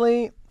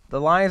 Honestly,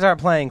 the Lions aren't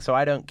playing, so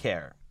I don't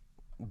care.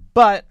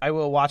 But I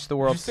will watch the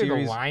World Did you say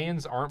Series. the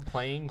Lions aren't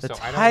playing, The so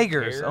I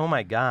Tigers. don't care? Oh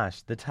my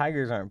gosh, the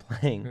Tigers aren't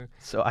playing,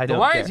 so I The don't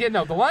Lions, care.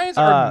 the Lions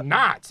are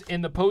not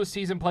in the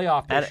postseason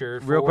playoff And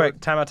picture. real quick,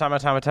 time out.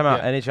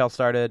 Yeah. NHL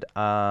started.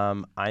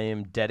 I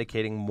am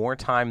dedicating more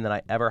time than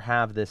I ever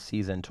have this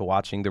season to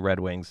watching the Red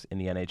Wings in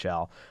the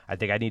NHL. I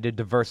think I need to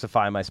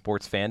diversify my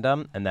sports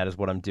fandom, and that is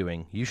what I'm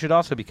doing. You should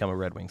also become a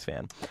Red Wings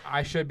fan.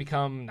 I should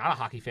become not a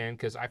hockey fan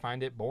because I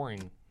find it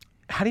boring.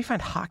 How do you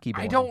find hockey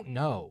boring? I don't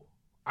know.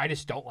 I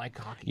just don't like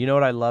hockey. You know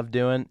what I love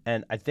doing?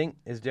 And I think,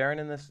 is Darren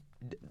in this?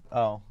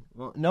 Oh,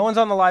 well, no one's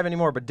on the live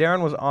anymore, but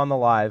Darren was on the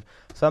live.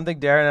 Something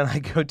Darren and I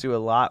go to a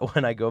lot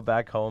when I go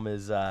back home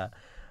is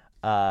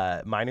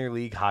minor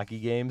league hockey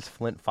games,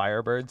 Flint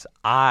Firebirds.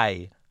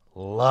 I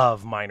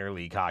love minor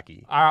league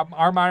hockey.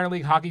 Our minor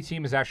league hockey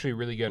team is actually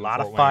really good. A lot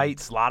of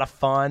fights, a lot of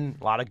fun,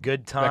 a lot of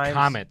good times. The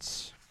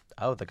Comets.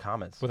 Oh, the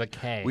Comets. With a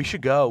K. We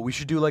should go. We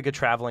should do like a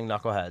traveling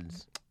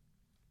Knuckleheads.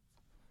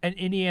 An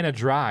Indiana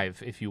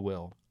Drive, if you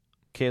will.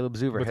 Caleb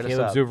Zuver, With hit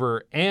Caleb us up.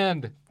 Zuver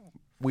and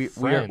We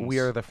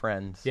are the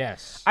friends.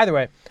 yes. Either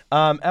way,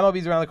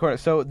 MLB's around the corner.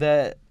 So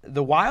the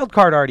wild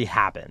card already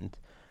happened.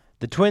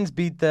 The Twins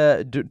beat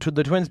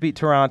Twins beat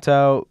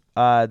Toronto.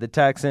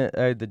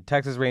 The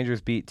Texas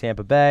Rangers beat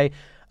Tampa Bay,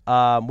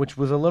 which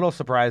was a little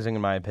surprising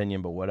in my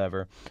opinion, but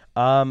whatever.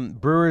 The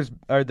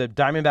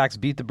Diamondbacks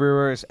beat the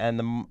Brewers, and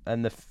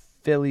the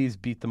Phillies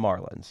beat the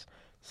Marlins.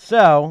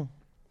 So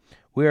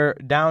we're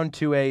down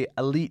to a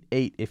Elite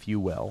Eight, if you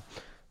will.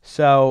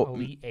 So,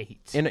 Elite Eight.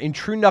 in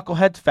true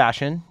Knuckleheads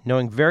fashion,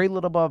 knowing very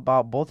little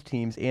about both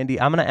teams,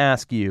 Andy, I'm going to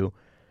ask you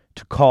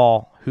to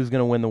call who's going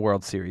to win the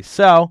World Series.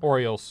 So,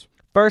 Orioles.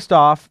 first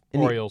off,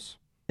 Orioles.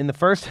 in the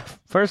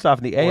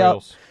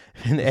Orioles.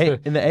 in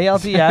the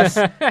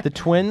ALDS, the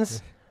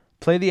Twins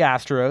play the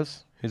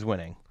Astros. Who's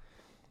winning?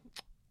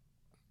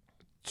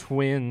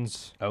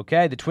 Twins.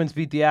 Okay, the Twins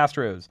beat the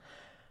Astros.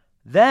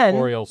 Then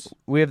Orioles.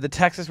 we have the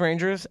Texas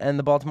Rangers and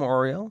the Baltimore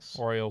Orioles.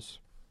 Orioles.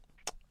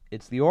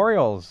 It's the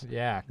Orioles.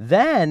 Yeah.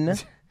 Then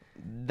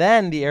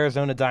the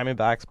Arizona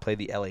Diamondbacks play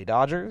the LA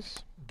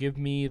Dodgers. Give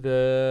me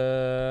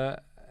the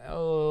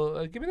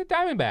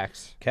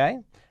Diamondbacks. Okay.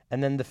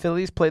 And then the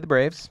Phillies play the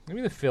Braves. Give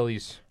me the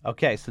Phillies.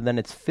 Okay, so then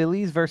it's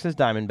Phillies versus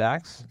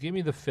Diamondbacks. Give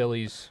me the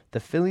Phillies. The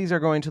Phillies are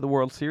going to the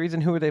World Series,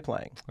 and who are they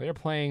playing? They're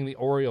playing the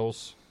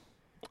Orioles.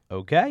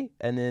 Okay.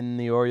 And then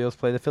the Orioles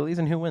play the Phillies,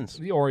 and who wins?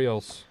 The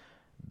Orioles.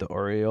 The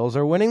Orioles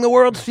are winning the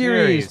World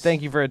Series. Series.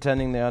 Thank you for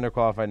attending the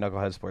Underqualified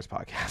Knucklehead Sports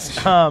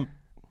Podcast.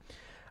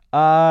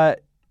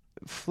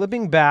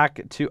 Flipping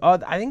back to,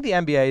 I think the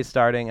NBA is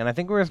starting, and I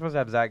think we were supposed to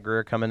have Zach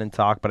Greer come in and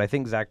talk, but I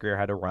think Zach Greer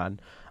had to run.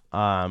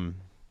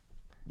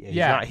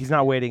 He's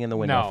not waiting in the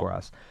window for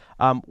us,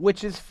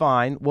 which is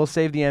fine. We'll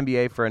save the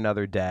NBA for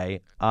another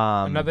day.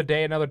 Another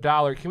day, another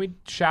dollar. Can we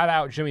shout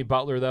out Jimmy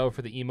Butler, though,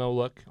 for the emo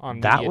look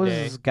on That Media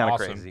Day? was kind of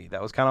Awesome. crazy.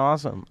 That was kind of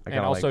awesome. And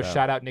also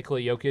shout out Nikola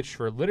Jokic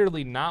for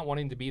literally not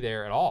wanting to be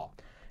there at all.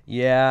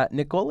 Yeah,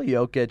 Nikola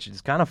Jokic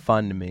is kind of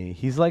fun to me.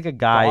 He's like a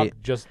guy. Dog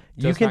just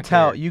you does can not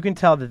tell. care. You can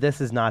tell that this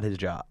is not his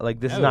job.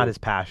 Like this is not his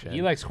passion.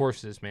 He likes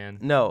horses, man.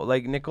 No,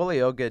 like Nikola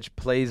Jokic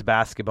plays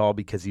basketball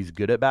because he's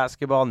good at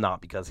basketball,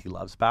 not because he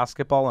loves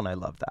basketball, and I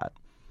love that.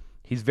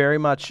 He's very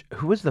much.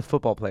 Who was the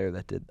football player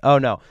that did? Oh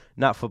no,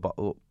 not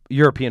football.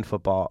 European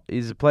football.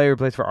 He's a player who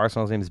plays for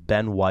Arsenal. His name is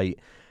Ben White.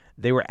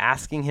 They were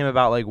asking him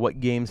about like what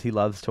games he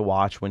loves to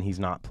watch when he's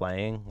not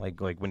playing, like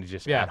when he's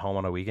just at home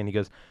on a weekend. He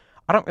goes,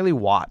 "I don't really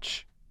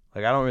watch.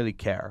 Like I don't really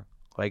care.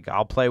 Like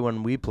I'll play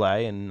when we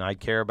play, and I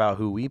care about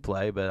who we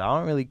play, but I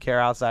don't really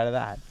care outside of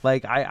that.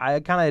 Like I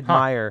kind of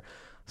admire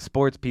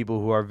sports people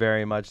who are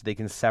very much they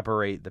can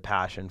separate the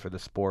passion for the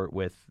sport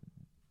with,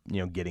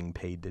 getting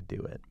paid to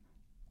do it.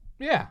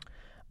 Yeah.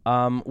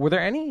 Were there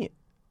any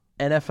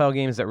NFL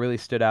games that really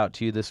stood out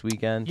to you this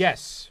weekend?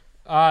 Yes.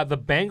 The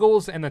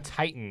Bengals and the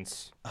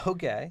Titans.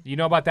 Okay. Do you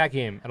know about that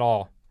game at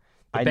all?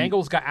 The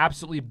Bengals got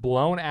absolutely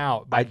blown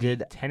out by the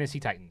Tennessee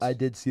Titans. I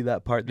did see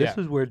that part. This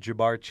was where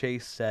Ja'Marr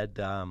Chase said,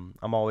 I'm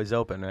always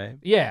open, right?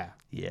 Yeah.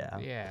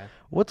 Yeah.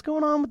 What's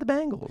going on with the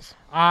Bengals?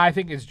 I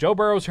think it's Joe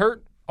Burrow's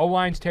hurt.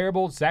 O-line's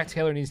terrible. Zach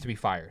Taylor needs to be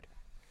fired.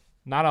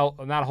 Not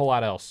a whole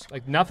lot else.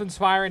 Like, nothing's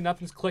firing.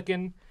 Nothing's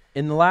clicking.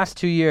 In the last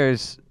 2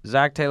 years,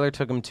 Zach Taylor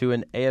took him to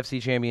an AFC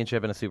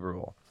championship and a Super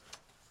Bowl.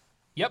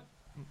 Yep.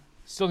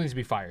 Still needs to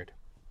be fired.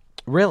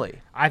 Really?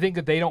 I think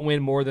that they don't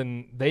win more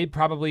than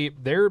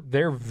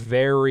they're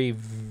very,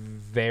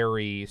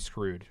 very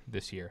screwed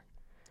this year.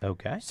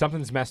 Okay.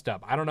 Something's messed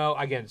up. I don't know.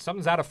 Again,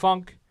 something's out of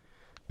funk.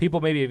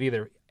 People maybe have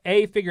either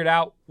A, figured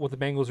out what the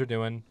Bengals are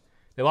doing.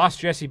 They lost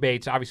Jesse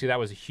Bates. Obviously, that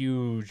was a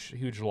huge,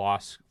 huge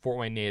loss. Fort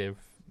Wayne native.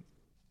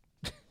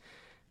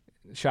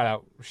 Shout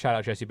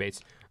out Jesse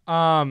Bates.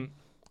 I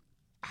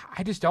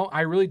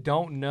really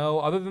don't know,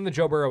 other than the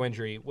Joe Burrow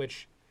injury,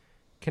 which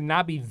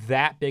cannot be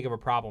that big of a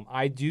problem.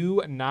 I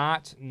do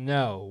not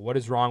know what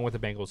is wrong with the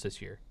Bengals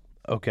this year.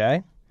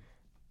 Okay.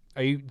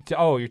 You're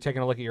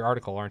taking a look at your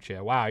article, aren't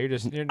you? Wow,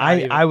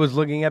 I was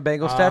looking at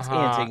Bengal stats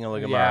and taking a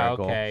look at my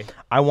article. Okay.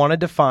 I wanted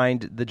to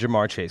find the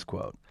Ja'Marr Chase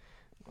quote.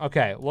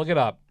 Okay, look it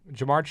up.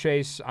 Ja'Marr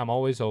Chase, I'm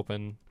always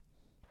open.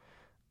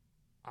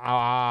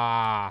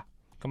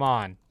 Come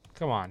on.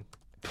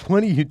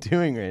 What are you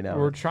doing right now?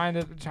 We're trying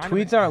to.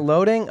 Tweets aren't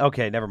loading?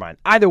 Okay, never mind.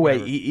 Either way,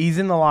 Whatever. he's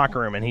in the locker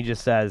room and he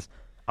just says,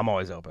 I'm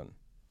always open.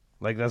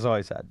 Like, that's all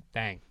he said.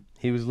 Dang.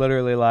 He was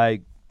literally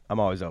like, I'm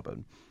always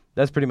open.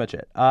 That's pretty much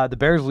it. The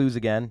Bears lose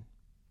again,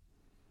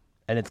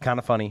 and it's kind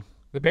of funny.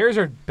 The Bears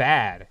are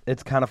bad.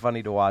 It's kind of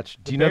funny to watch.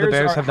 Do you know the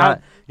Bears have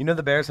not? You know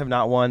the Bears have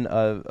not won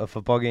a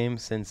football game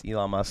since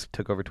Elon Musk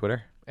took over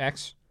Twitter.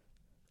 X.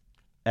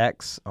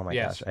 Oh my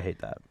gosh, I hate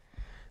that.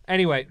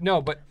 Anyway,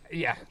 no, but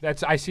yeah,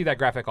 I see that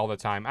graphic all the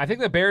time. I think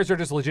the Bears are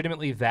just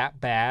legitimately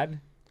that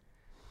bad.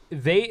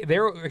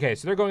 They're okay.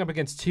 So they're going up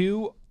against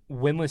 2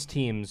 winless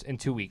teams in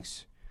 2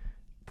 weeks.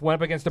 Went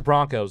up against the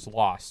Broncos,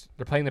 lost.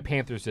 They're playing the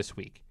Panthers this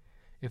week.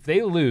 If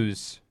they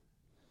lose,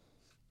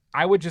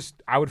 I would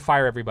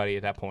fire everybody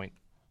at that point.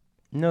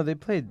 No, they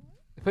played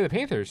the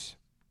Panthers.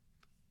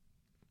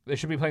 They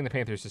should be playing the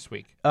Panthers this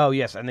week. Oh,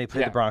 yes, and they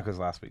played the Broncos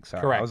last week.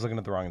 Sorry, correct. I was looking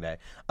at the wrong day.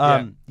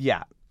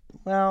 Yeah.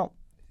 Well,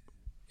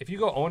 if you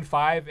go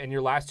 0-5 and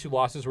your last 2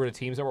 losses were to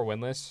teams that were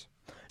winless.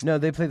 No,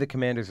 they play the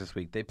Commanders this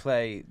week. They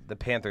play the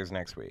Panthers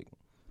next week.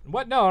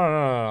 What?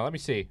 No. Let me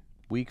see.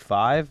 Week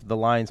 5, the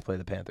Lions play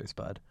the Panthers,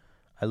 bud.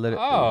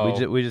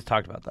 We just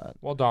talked about that.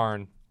 Well,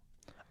 darn.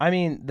 I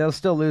mean, they'll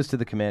still lose to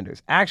the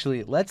Commanders.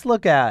 Actually, let's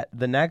look at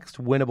the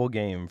next winnable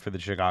game for the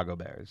Chicago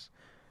Bears.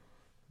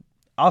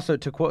 Also,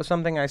 to quote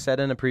something I said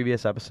in a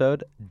previous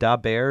episode, the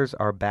Bears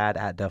are bad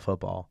at the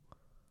football.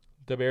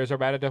 The Bears are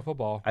bad at the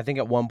football. I think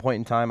at one point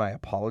in time I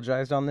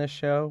apologized on this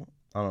show.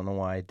 I don't know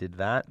why I did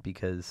that,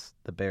 because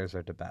the Bears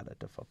are bad at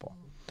the football.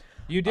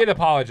 You did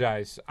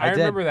apologize. I did.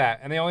 remember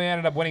that, and they only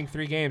ended up winning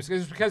 3 games. It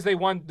was because they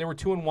won. They were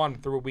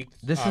 2-1 through a week.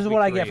 This is week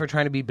what I 3. get for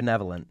trying to be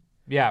benevolent.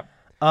 Yeah.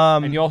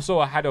 And you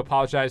also had to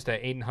apologize to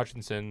Aiden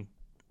Hutchinson.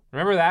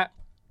 Remember that?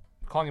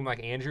 Calling him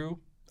like Andrew.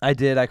 I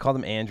did. I called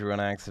him Andrew on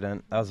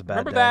accident. That was a bad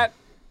Remember day. that?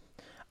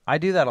 I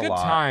do that a Good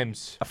lot.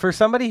 times. For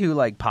somebody who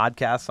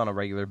podcasts on a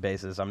regular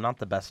basis, I'm not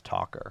the best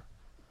talker.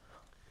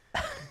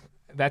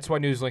 That's why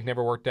Newslink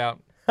never worked out.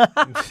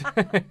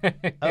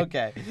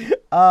 Okay.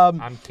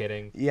 I'm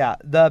kidding. Yeah,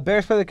 the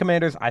Bears play the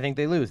Commanders. I think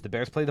they lose. The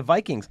Bears play the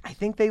Vikings. I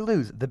think they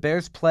lose. The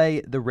Bears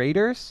play the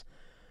Raiders.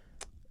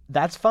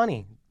 That's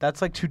funny.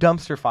 That's like 2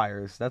 dumpster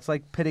fires. That's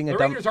like pitting a The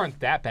Raiders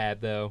aren't that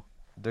bad, though.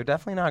 They're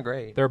definitely not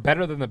great. They're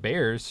better than the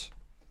Bears.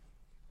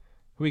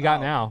 Who we got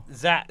now?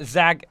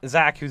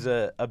 Zach, who's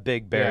a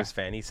big Bears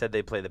fan, he said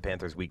they play the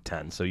Panthers week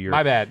 10. So you're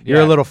my bad.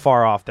 You're a little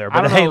far off there.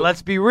 But hey,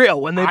 let's be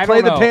real. When they play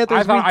the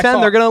Panthers week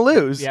 10, they're going to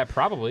lose. Yeah,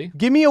 probably.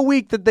 Give me a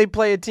week that they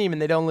play a team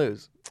and they don't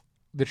lose.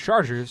 The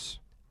Chargers.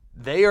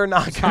 They are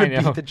not going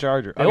to beat the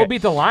Chargers. They will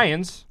beat the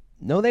Lions.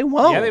 No, they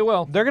won't. Yeah, they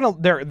will. They're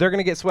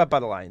gonna get swept by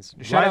the Lions.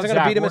 Shout Lions out are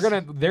gonna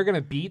beat them. They're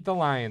gonna beat the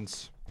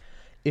Lions.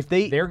 If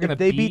they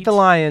beat the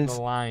Lions,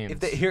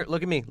 Lions.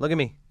 Look at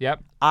me.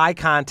 Yep. Eye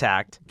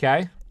contact.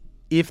 Okay.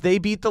 If they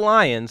beat the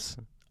Lions,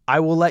 I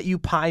will let you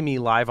pie me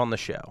live on the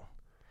show.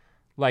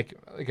 Like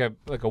a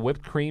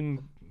whipped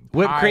cream.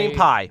 Cream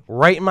pie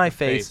right in my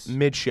face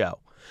mid-show.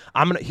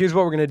 Here's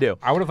what we're gonna do.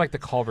 I would have liked the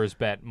Culver's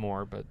bet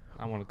more, but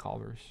I wanted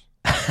Culver's.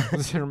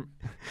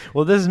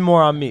 Well, this is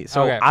more on me.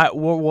 So okay.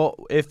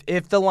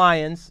 if the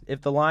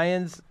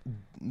Lions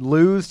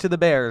lose to the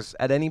Bears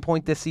at any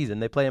point this season,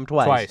 they play them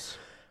twice.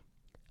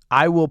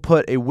 I will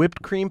put a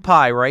whipped cream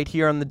pie right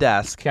here on the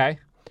desk. Okay.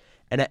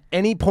 And at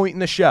any point in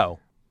the show,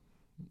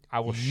 I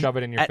will shove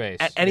it in your face.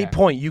 At any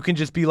point, you can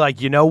just be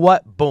like, you know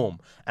what? Boom.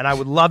 And I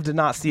would love to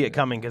not see it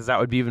coming, because that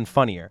would be even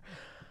funnier.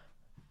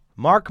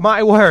 Mark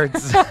my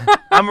words.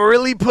 I'm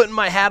really putting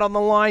my hat on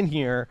the line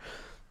here.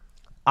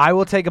 I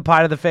will take a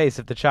pie to the face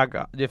if the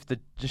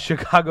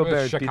Chicago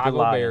Bears beat the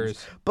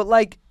Lions.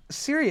 But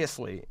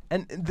seriously,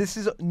 and this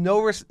is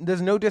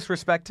there's no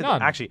disrespect to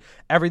them. Actually,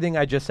 everything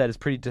I just said is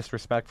pretty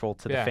disrespectful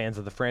to the fans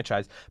of the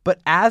franchise.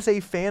 But as a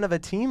fan of a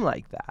team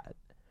like that,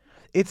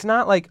 it's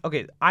not like,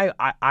 okay, I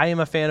am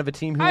a fan of a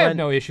team who I have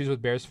no issues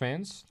with Bears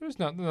fans. There's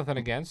nothing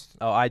against.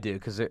 Oh, I do,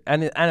 because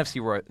and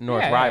NFC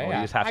North rival. Yeah.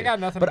 You just have to. I got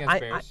nothing against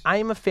Bears. I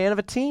am a fan of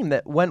a team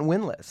that went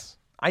winless.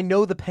 I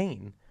know the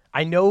pain.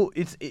 I know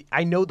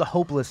I know the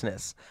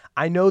hopelessness.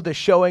 I know the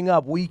showing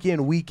up week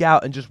in, week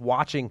out, and just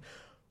watching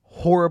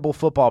horrible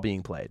football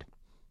being played.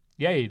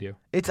 Yeah, you do.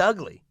 It's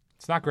ugly.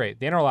 It's not great.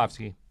 Dan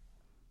Orlovsky.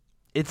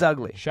 It's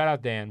ugly. Shout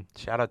out Dan.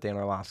 Shout out Dan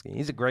Orlovsky.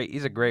 He's a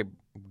great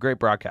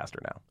broadcaster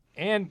now.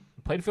 And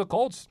played for the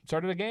Colts.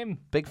 Started a game.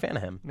 Big fan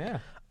of him. Yeah.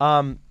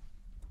 I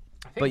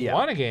think he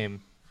won a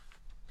game.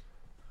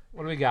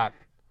 What do we got?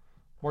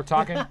 More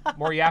talking?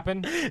 More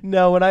yapping?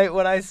 No, when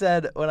I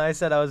said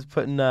I was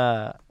putting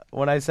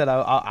when I said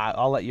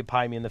I'll let you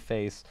pie me in the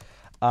face,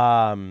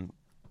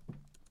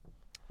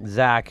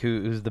 Zach,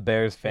 who's the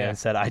Bears fan,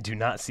 said I do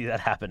not see that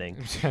happening.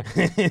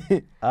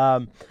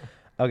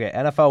 Okay,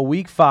 NFL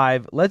Week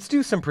 5. Let's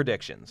do some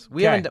predictions.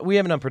 We haven't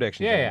done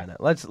predictions in a minute.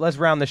 Let's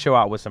round the show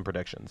out with some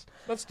predictions.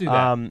 Let's do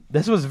that.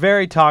 This was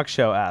very talk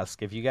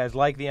show-esque. If you guys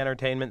like the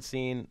entertainment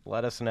scene,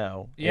 let us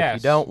know. Yes.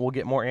 If you don't, we'll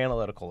get more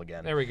analytical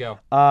again. There we go.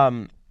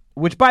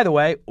 Which, by the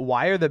way,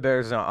 why are the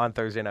Bears on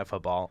Thursday Night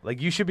Football?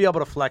 Like, you should be able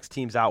to flex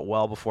teams out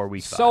well before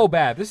week 5. So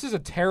bad. This is a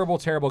terrible,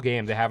 terrible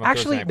game to have on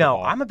Thursday Night Football.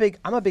 Football.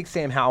 I'm a big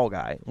Sam Howell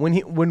guy.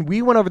 When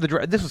we went over the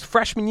draft, this was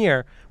freshman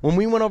year. When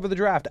we went over the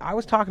draft, I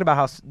was talking about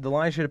how the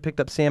Lions should have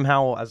picked up Sam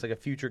Howell as like a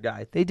future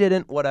guy. They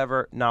didn't.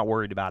 Whatever. Not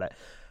worried about it.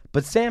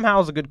 But Sam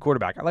Howell's a good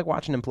quarterback. I like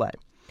watching him play.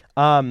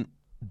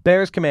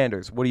 Bears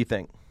Commanders. What do you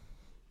think?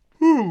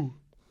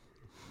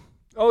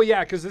 Oh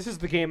yeah, because this is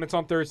the game that's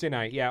on Thursday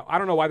night. Yeah, I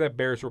don't know why the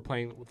Bears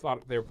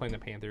thought they were playing the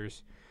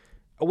Panthers.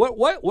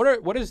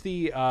 What is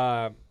the?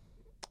 Are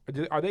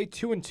they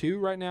 2-2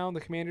 right now?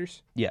 The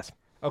Commanders. Yes.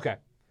 Okay.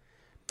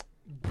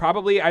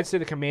 Probably, I'd say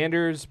the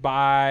Commanders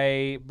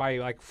by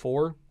like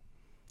 4.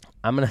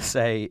 I'm gonna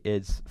say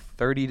it's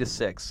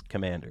 30-6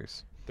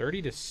 Commanders.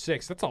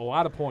 30-6. That's a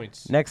lot of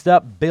points. Next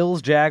up,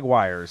 Bills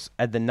Jaguars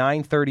at the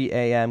 9:30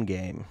 a.m.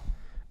 game.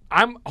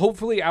 I'm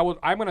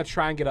gonna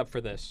try and get up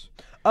for this.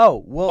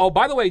 Oh, well. Oh,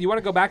 by the way, do you want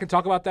to go back and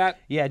talk about that?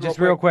 Yeah, just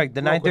real quick. The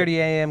 9:30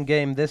 a.m.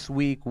 game this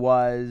week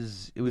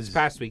was this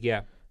past week.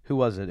 Yeah. Who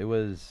was it? It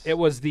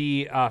was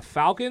the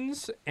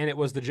Falcons and it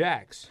was the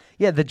Jags.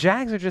 Yeah, the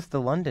Jags are just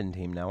the London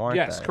team now, aren't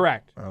they? Yes,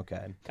 correct.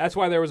 Okay. That's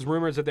why there was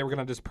rumors that they were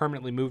going to just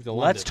permanently move to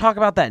London. Let's talk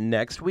about that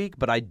next week,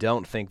 but I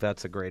don't think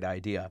that's a great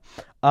idea.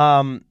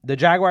 The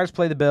Jaguars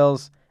play the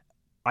Bills.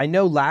 I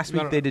know last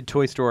week they did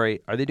Toy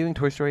Story. Are they doing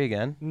Toy Story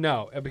again?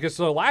 No, because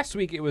last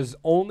week it was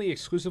only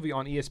exclusively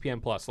on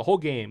ESPN Plus, the whole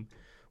game,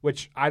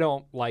 which I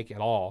don't like at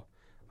all.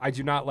 I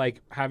do not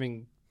like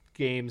having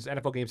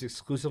NFL games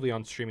exclusively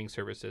on streaming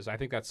services. I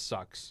think that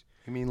sucks.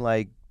 You mean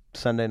like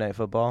Sunday Night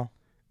Football?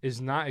 Is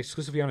not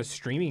exclusively on a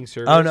streaming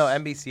service. Oh, no,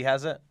 NBC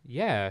has it?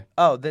 Yeah.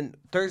 Oh, then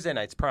Thursday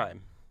night's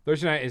Prime.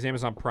 Thursday night is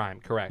Amazon Prime,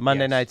 correct.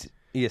 Monday night's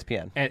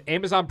ESPN. And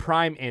Amazon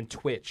Prime and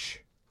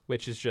Twitch,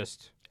 which is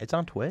just... It's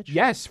on Twitch?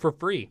 Yes, for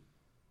free.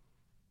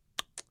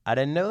 I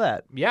didn't know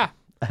that. Yeah.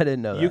 I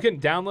didn't know that. You can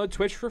download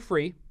Twitch for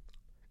free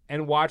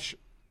and watch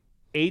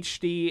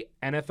HD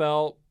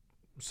NFL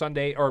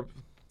Sunday or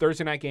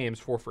Thursday night games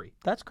for free.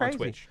 That's crazy. On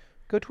Twitch.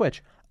 Go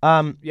Twitch.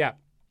 Yeah.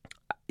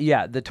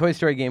 Yeah, the Toy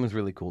Story game was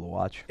really cool to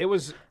watch. It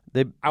was.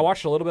 I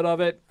watched a little bit of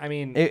it. I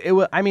mean, it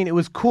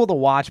was cool to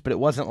watch, but it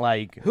wasn't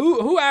like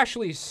who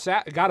actually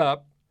got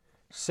up,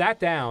 sat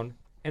down,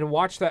 and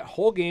watched that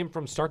whole game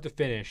from start to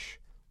finish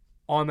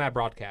on that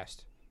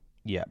broadcast.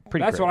 Yeah,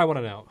 pretty. That's crazy. what I want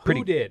to know.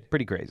 Who did?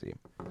 Pretty crazy.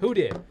 Who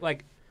did?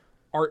 Like,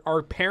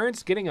 are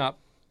parents getting up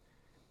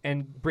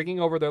and bringing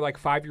over their like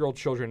 5-year-old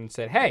children and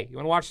said, "Hey, you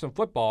want to watch some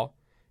football?"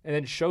 and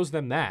then shows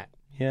them that?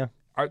 Yeah.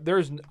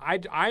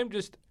 I'm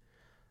just.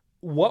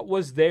 What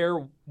was their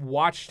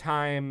watch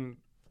time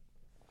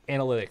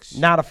analytics?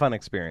 Not a fun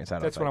experience.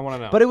 That's what I want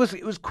to know. But it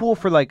was cool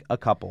for like a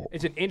couple.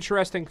 It's an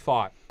interesting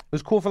thought. It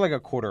was cool for like a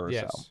quarter or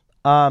Yes.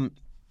 so.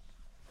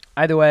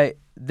 Either way,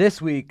 this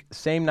week,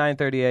 same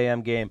 9:30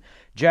 a.m. game.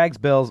 Jags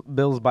Bills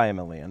by a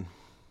million.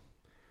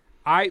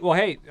 By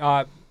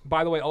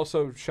the way,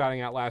 also shouting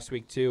out last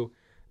week too.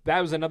 That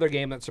was another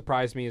game that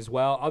surprised me as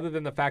well. Other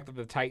than the fact that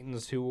the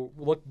Titans, who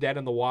looked dead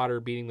in the water,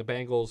 beating the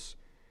Bengals.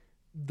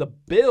 The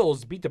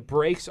Bills beat the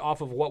brakes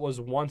off of what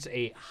was once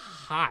a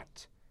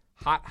hot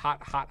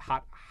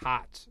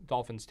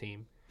Dolphins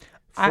team,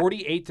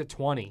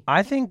 48-20.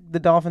 I think the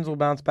Dolphins will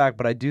bounce back,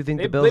 but I do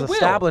think the Bills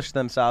established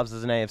themselves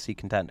as an AFC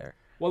contender.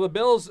 Well, the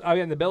Bills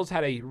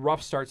had a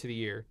rough start to the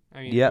year.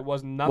 I mean, it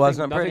was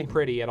nothing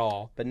pretty at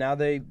all. But now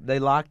they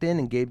locked in,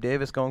 and Gabe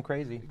Davis going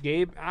crazy.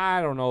 Gabe,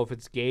 I don't know if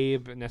it's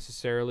Gabe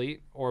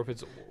necessarily, or if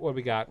it's what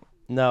we got.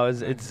 No,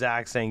 it's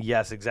Zach saying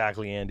yes,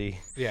 exactly, Andy.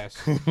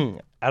 Yes.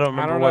 I don't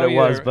remember what it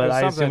was, but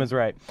I assume it's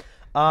right.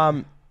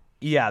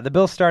 Yeah, the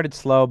Bills started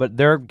slow, but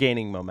they're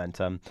gaining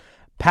momentum.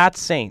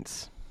 Pats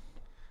Saints.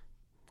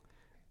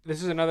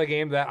 This is another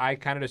game that I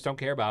kind of just don't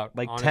care about.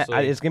 Like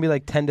honestly. it's gonna be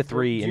like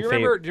 10-3 in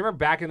favor. Do you remember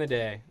back in the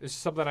day? This is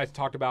something I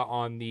talked about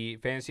on the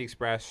Fantasy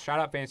Express. Shout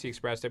out Fantasy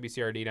Express,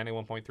 WCRD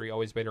 91.3,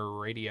 always better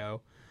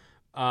radio,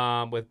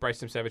 with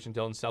Bryce Simsevich and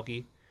Dylan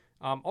Selke.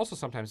 Also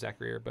sometimes Zach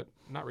Greer, but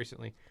not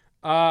recently.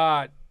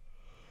 One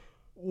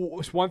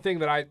thing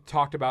that I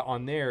talked about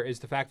on there is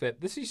the fact that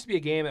this used to be a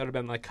game that would have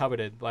been like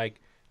coveted. Like,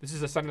 this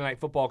is a Sunday Night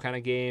Football kind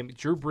of game.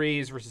 Drew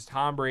Brees versus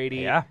Tom Brady.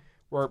 Yeah.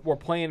 We're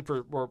playing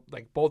we're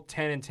like both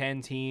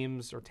 10-10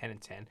 teams, or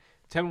 10-10.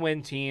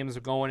 10-win teams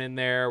are going in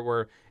there.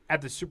 We're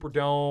at the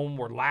Superdome.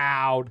 We're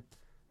loud.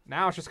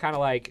 Now it's just kind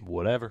of like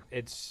whatever.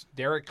 It's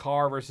Derek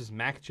Carr versus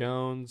Mac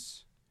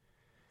Jones.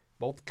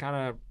 Both kind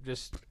of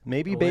just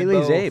maybe Bailey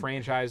Zabe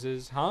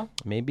franchises, huh?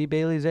 Maybe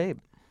Bailey Zabe.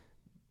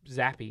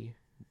 Zappy.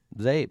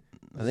 Zabe.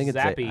 I think it's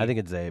Zabe. I think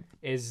it's Zabe.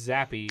 Is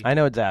Zappy. I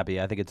know it's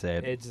Zappy. I think it's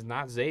Zabe. It's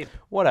not Zabe.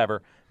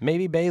 Whatever.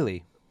 Maybe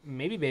Bailey.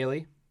 Maybe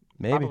Bailey.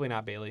 Maybe. Probably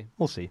not Bailey.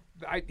 We'll see.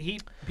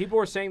 People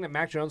were saying that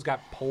Mac Jones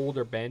got pulled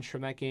or benched from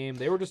that game.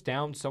 They were just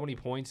down so many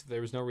points that there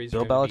was no reason.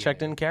 Bill Belichick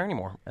didn't care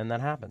anymore, and that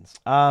happens.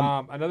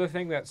 Another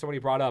thing that somebody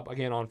brought up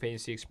again on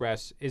Fantasy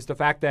Express is the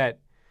fact that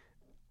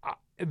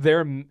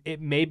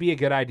it may be a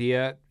good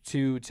idea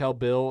to tell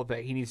Bill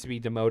that he needs to be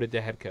demoted to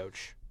head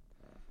coach.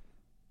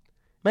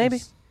 Maybe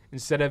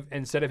instead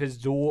of his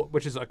dual,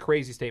 which is a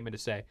crazy statement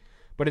to say,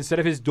 But instead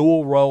of his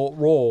dual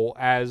role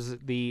as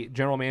the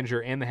general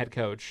manager and the head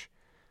coach,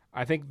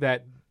 I think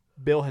that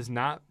Bill has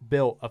not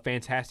built a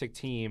fantastic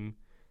team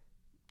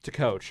to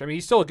coach. I mean,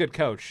 he's still a good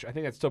coach. I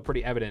think that's still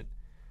pretty evident.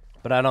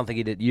 But I don't think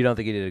he did. You don't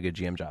think he did a good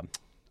GM job?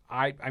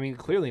 I mean,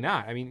 clearly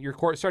not. I mean, your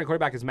starting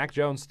quarterback is Mac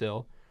Jones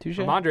still. Touche.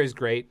 Ramondre's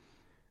great.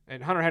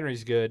 And Hunter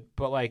Henry's good.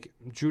 But, like,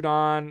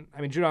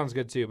 Judon's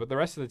good too. But the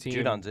rest of the team.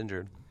 Judon's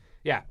injured.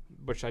 Yeah,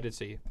 which I did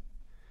see.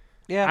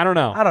 Yeah. I don't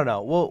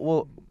know.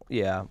 We'll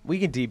yeah. We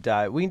can deep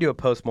dive. We can do a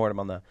postmortem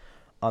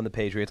on the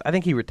Patriots. I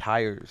think he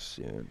retires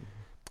soon.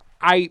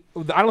 I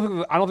don't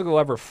think they'll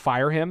ever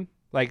fire him,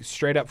 like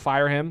straight up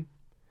fire him.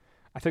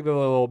 I think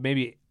they'll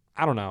maybe,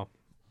 I don't know.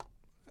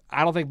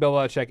 I don't think Bill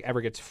Belichick ever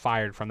gets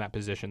fired from that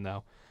position,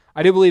 though.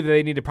 I do believe that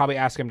they need to probably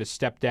ask him to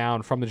step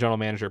down from the general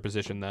manager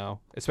position, though,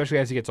 especially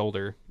as he gets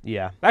older.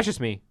 Yeah. That's just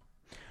me.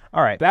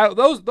 All right.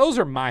 Those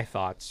are my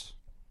thoughts.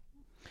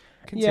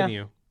 Continue.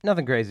 Yeah,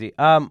 nothing crazy.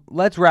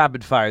 Let's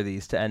rapid fire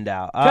these to end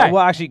out. Okay.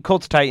 Well, actually,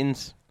 Colts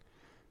Titans.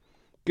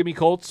 Give me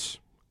Colts.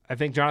 I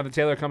think Jonathan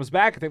Taylor comes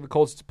back. I think the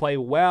Colts play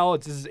well.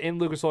 This is in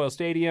Lucas Oil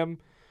Stadium.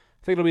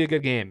 I think it'll be a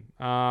good game.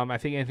 I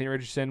think Anthony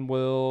Richardson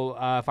will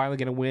finally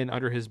get a win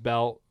under his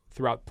belt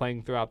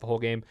playing throughout the whole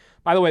game.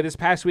 By the way, this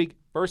past week,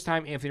 first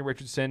time Anthony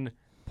Richardson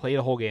played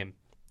a whole game.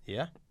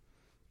 Yeah.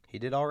 He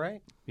did all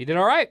right.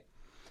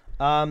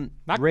 Not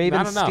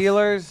Ravens enough.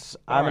 Steelers.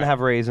 All I'm going to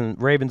have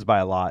Ravens by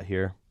a lot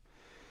here.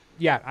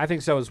 Yeah, I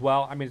think so as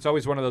well. I mean, it's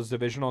always one of those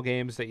divisional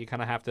games that you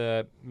kind of have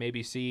to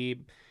maybe see.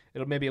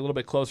 It'll maybe a little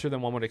bit closer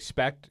than one would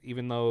expect,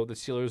 even though the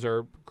Steelers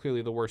are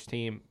clearly the worst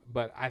team.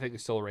 But I think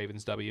it's still a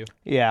Ravens W.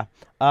 Yeah.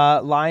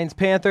 Lions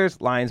Panthers.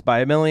 Lions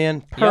by a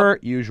million per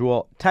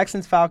usual.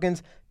 Texans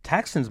Falcons.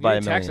 Texans by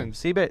a million. Texans.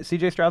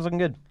 CJ Stroud's looking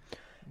good.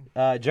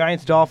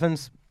 Giants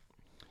Dolphins.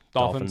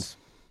 Dolphins.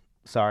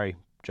 Sorry,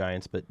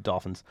 Giants, but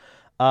Dolphins.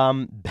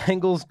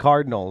 Bengals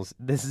Cardinals.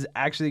 This is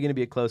actually going to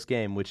be a close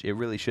game, which it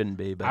really shouldn't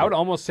be. But I would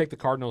almost take the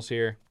Cardinals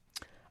here.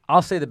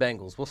 I'll say the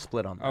Bengals. We'll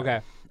split on that.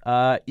 Okay.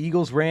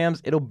 Eagles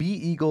Rams. It'll be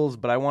Eagles,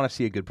 but I want to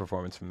see a good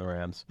performance from the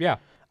Rams. Yeah.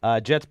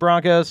 Jets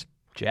Broncos.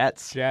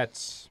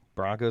 Jets.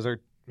 Broncos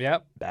are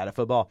Yep. bad at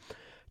football.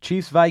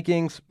 Chiefs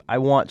Vikings. I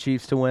want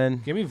Chiefs to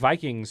win. Give me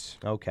Vikings.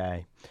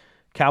 Okay.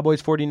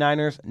 Cowboys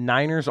 49ers.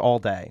 Niners all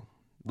day.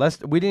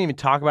 We didn't even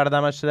talk about it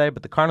that much today,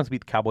 but the Cardinals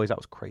beat the Cowboys. That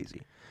was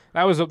crazy.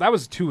 That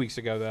was 2 weeks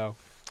ago, though.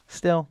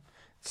 Still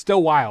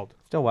wild.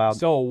 Still wild.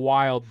 Still a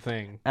wild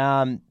thing.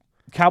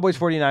 Cowboys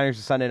 49ers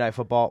is Sunday Night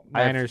Football.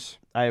 Niners.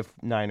 I have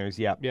Niners,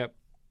 yep. Yep.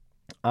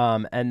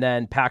 And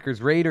then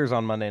Packers Raiders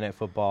on Monday Night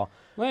Football.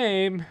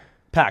 Lame.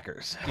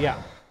 Packers.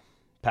 Yeah.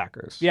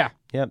 Packers. Yeah.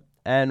 Yep.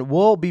 And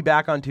we'll be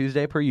back on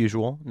Tuesday per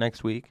usual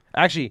next week.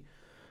 Actually,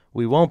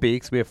 we won't be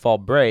because we have fall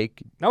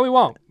break. No, we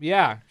won't.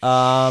 Yeah.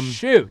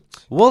 Shoot.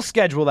 We'll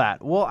schedule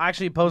that. We'll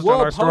actually post on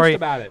our story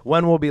about it.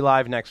 when we'll be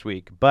live next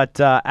week. But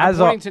I'm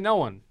pointing to no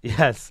one.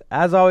 Yes.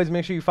 As always,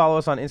 make sure you follow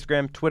us on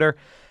Instagram, Twitter.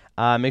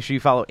 Make sure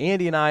you follow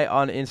Andy and I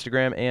on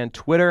Instagram and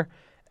Twitter.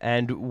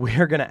 And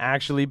we're going to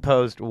actually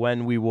post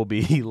when we will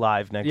be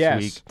live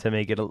next week to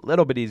make it a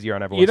little bit easier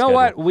on everyone's schedule.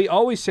 What? We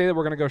always say that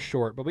we're going to go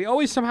short, but we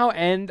always somehow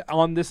end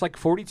on this like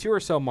 42 or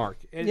so mark.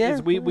 It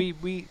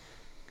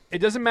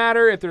doesn't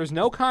matter if there's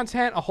no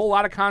content, a whole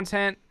lot of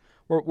content.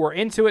 We're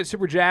into it,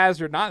 super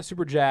jazzed or not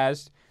super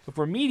jazzed. If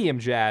we're medium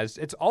jazzed,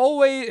 it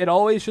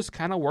always just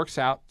kind of works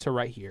out to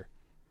right here.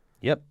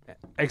 Yep.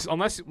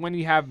 Unless when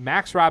you have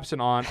Max Robson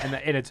on and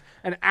it's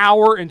an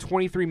hour and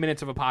 23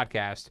 minutes of a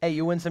podcast. Hey,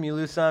 you win some, you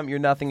lose some. You're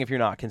nothing if you're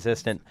not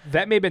consistent.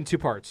 That may have been 2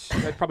 parts.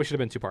 That probably should have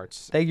been 2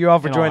 parts. Thank you all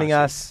for joining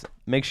us.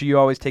 Make sure you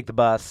always take the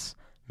bus.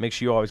 Make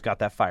sure you always got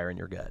that fire in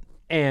your gut.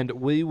 And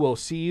we will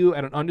see you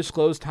at an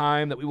undisclosed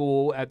time that we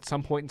will at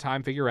some point in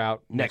time figure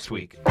out next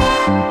week.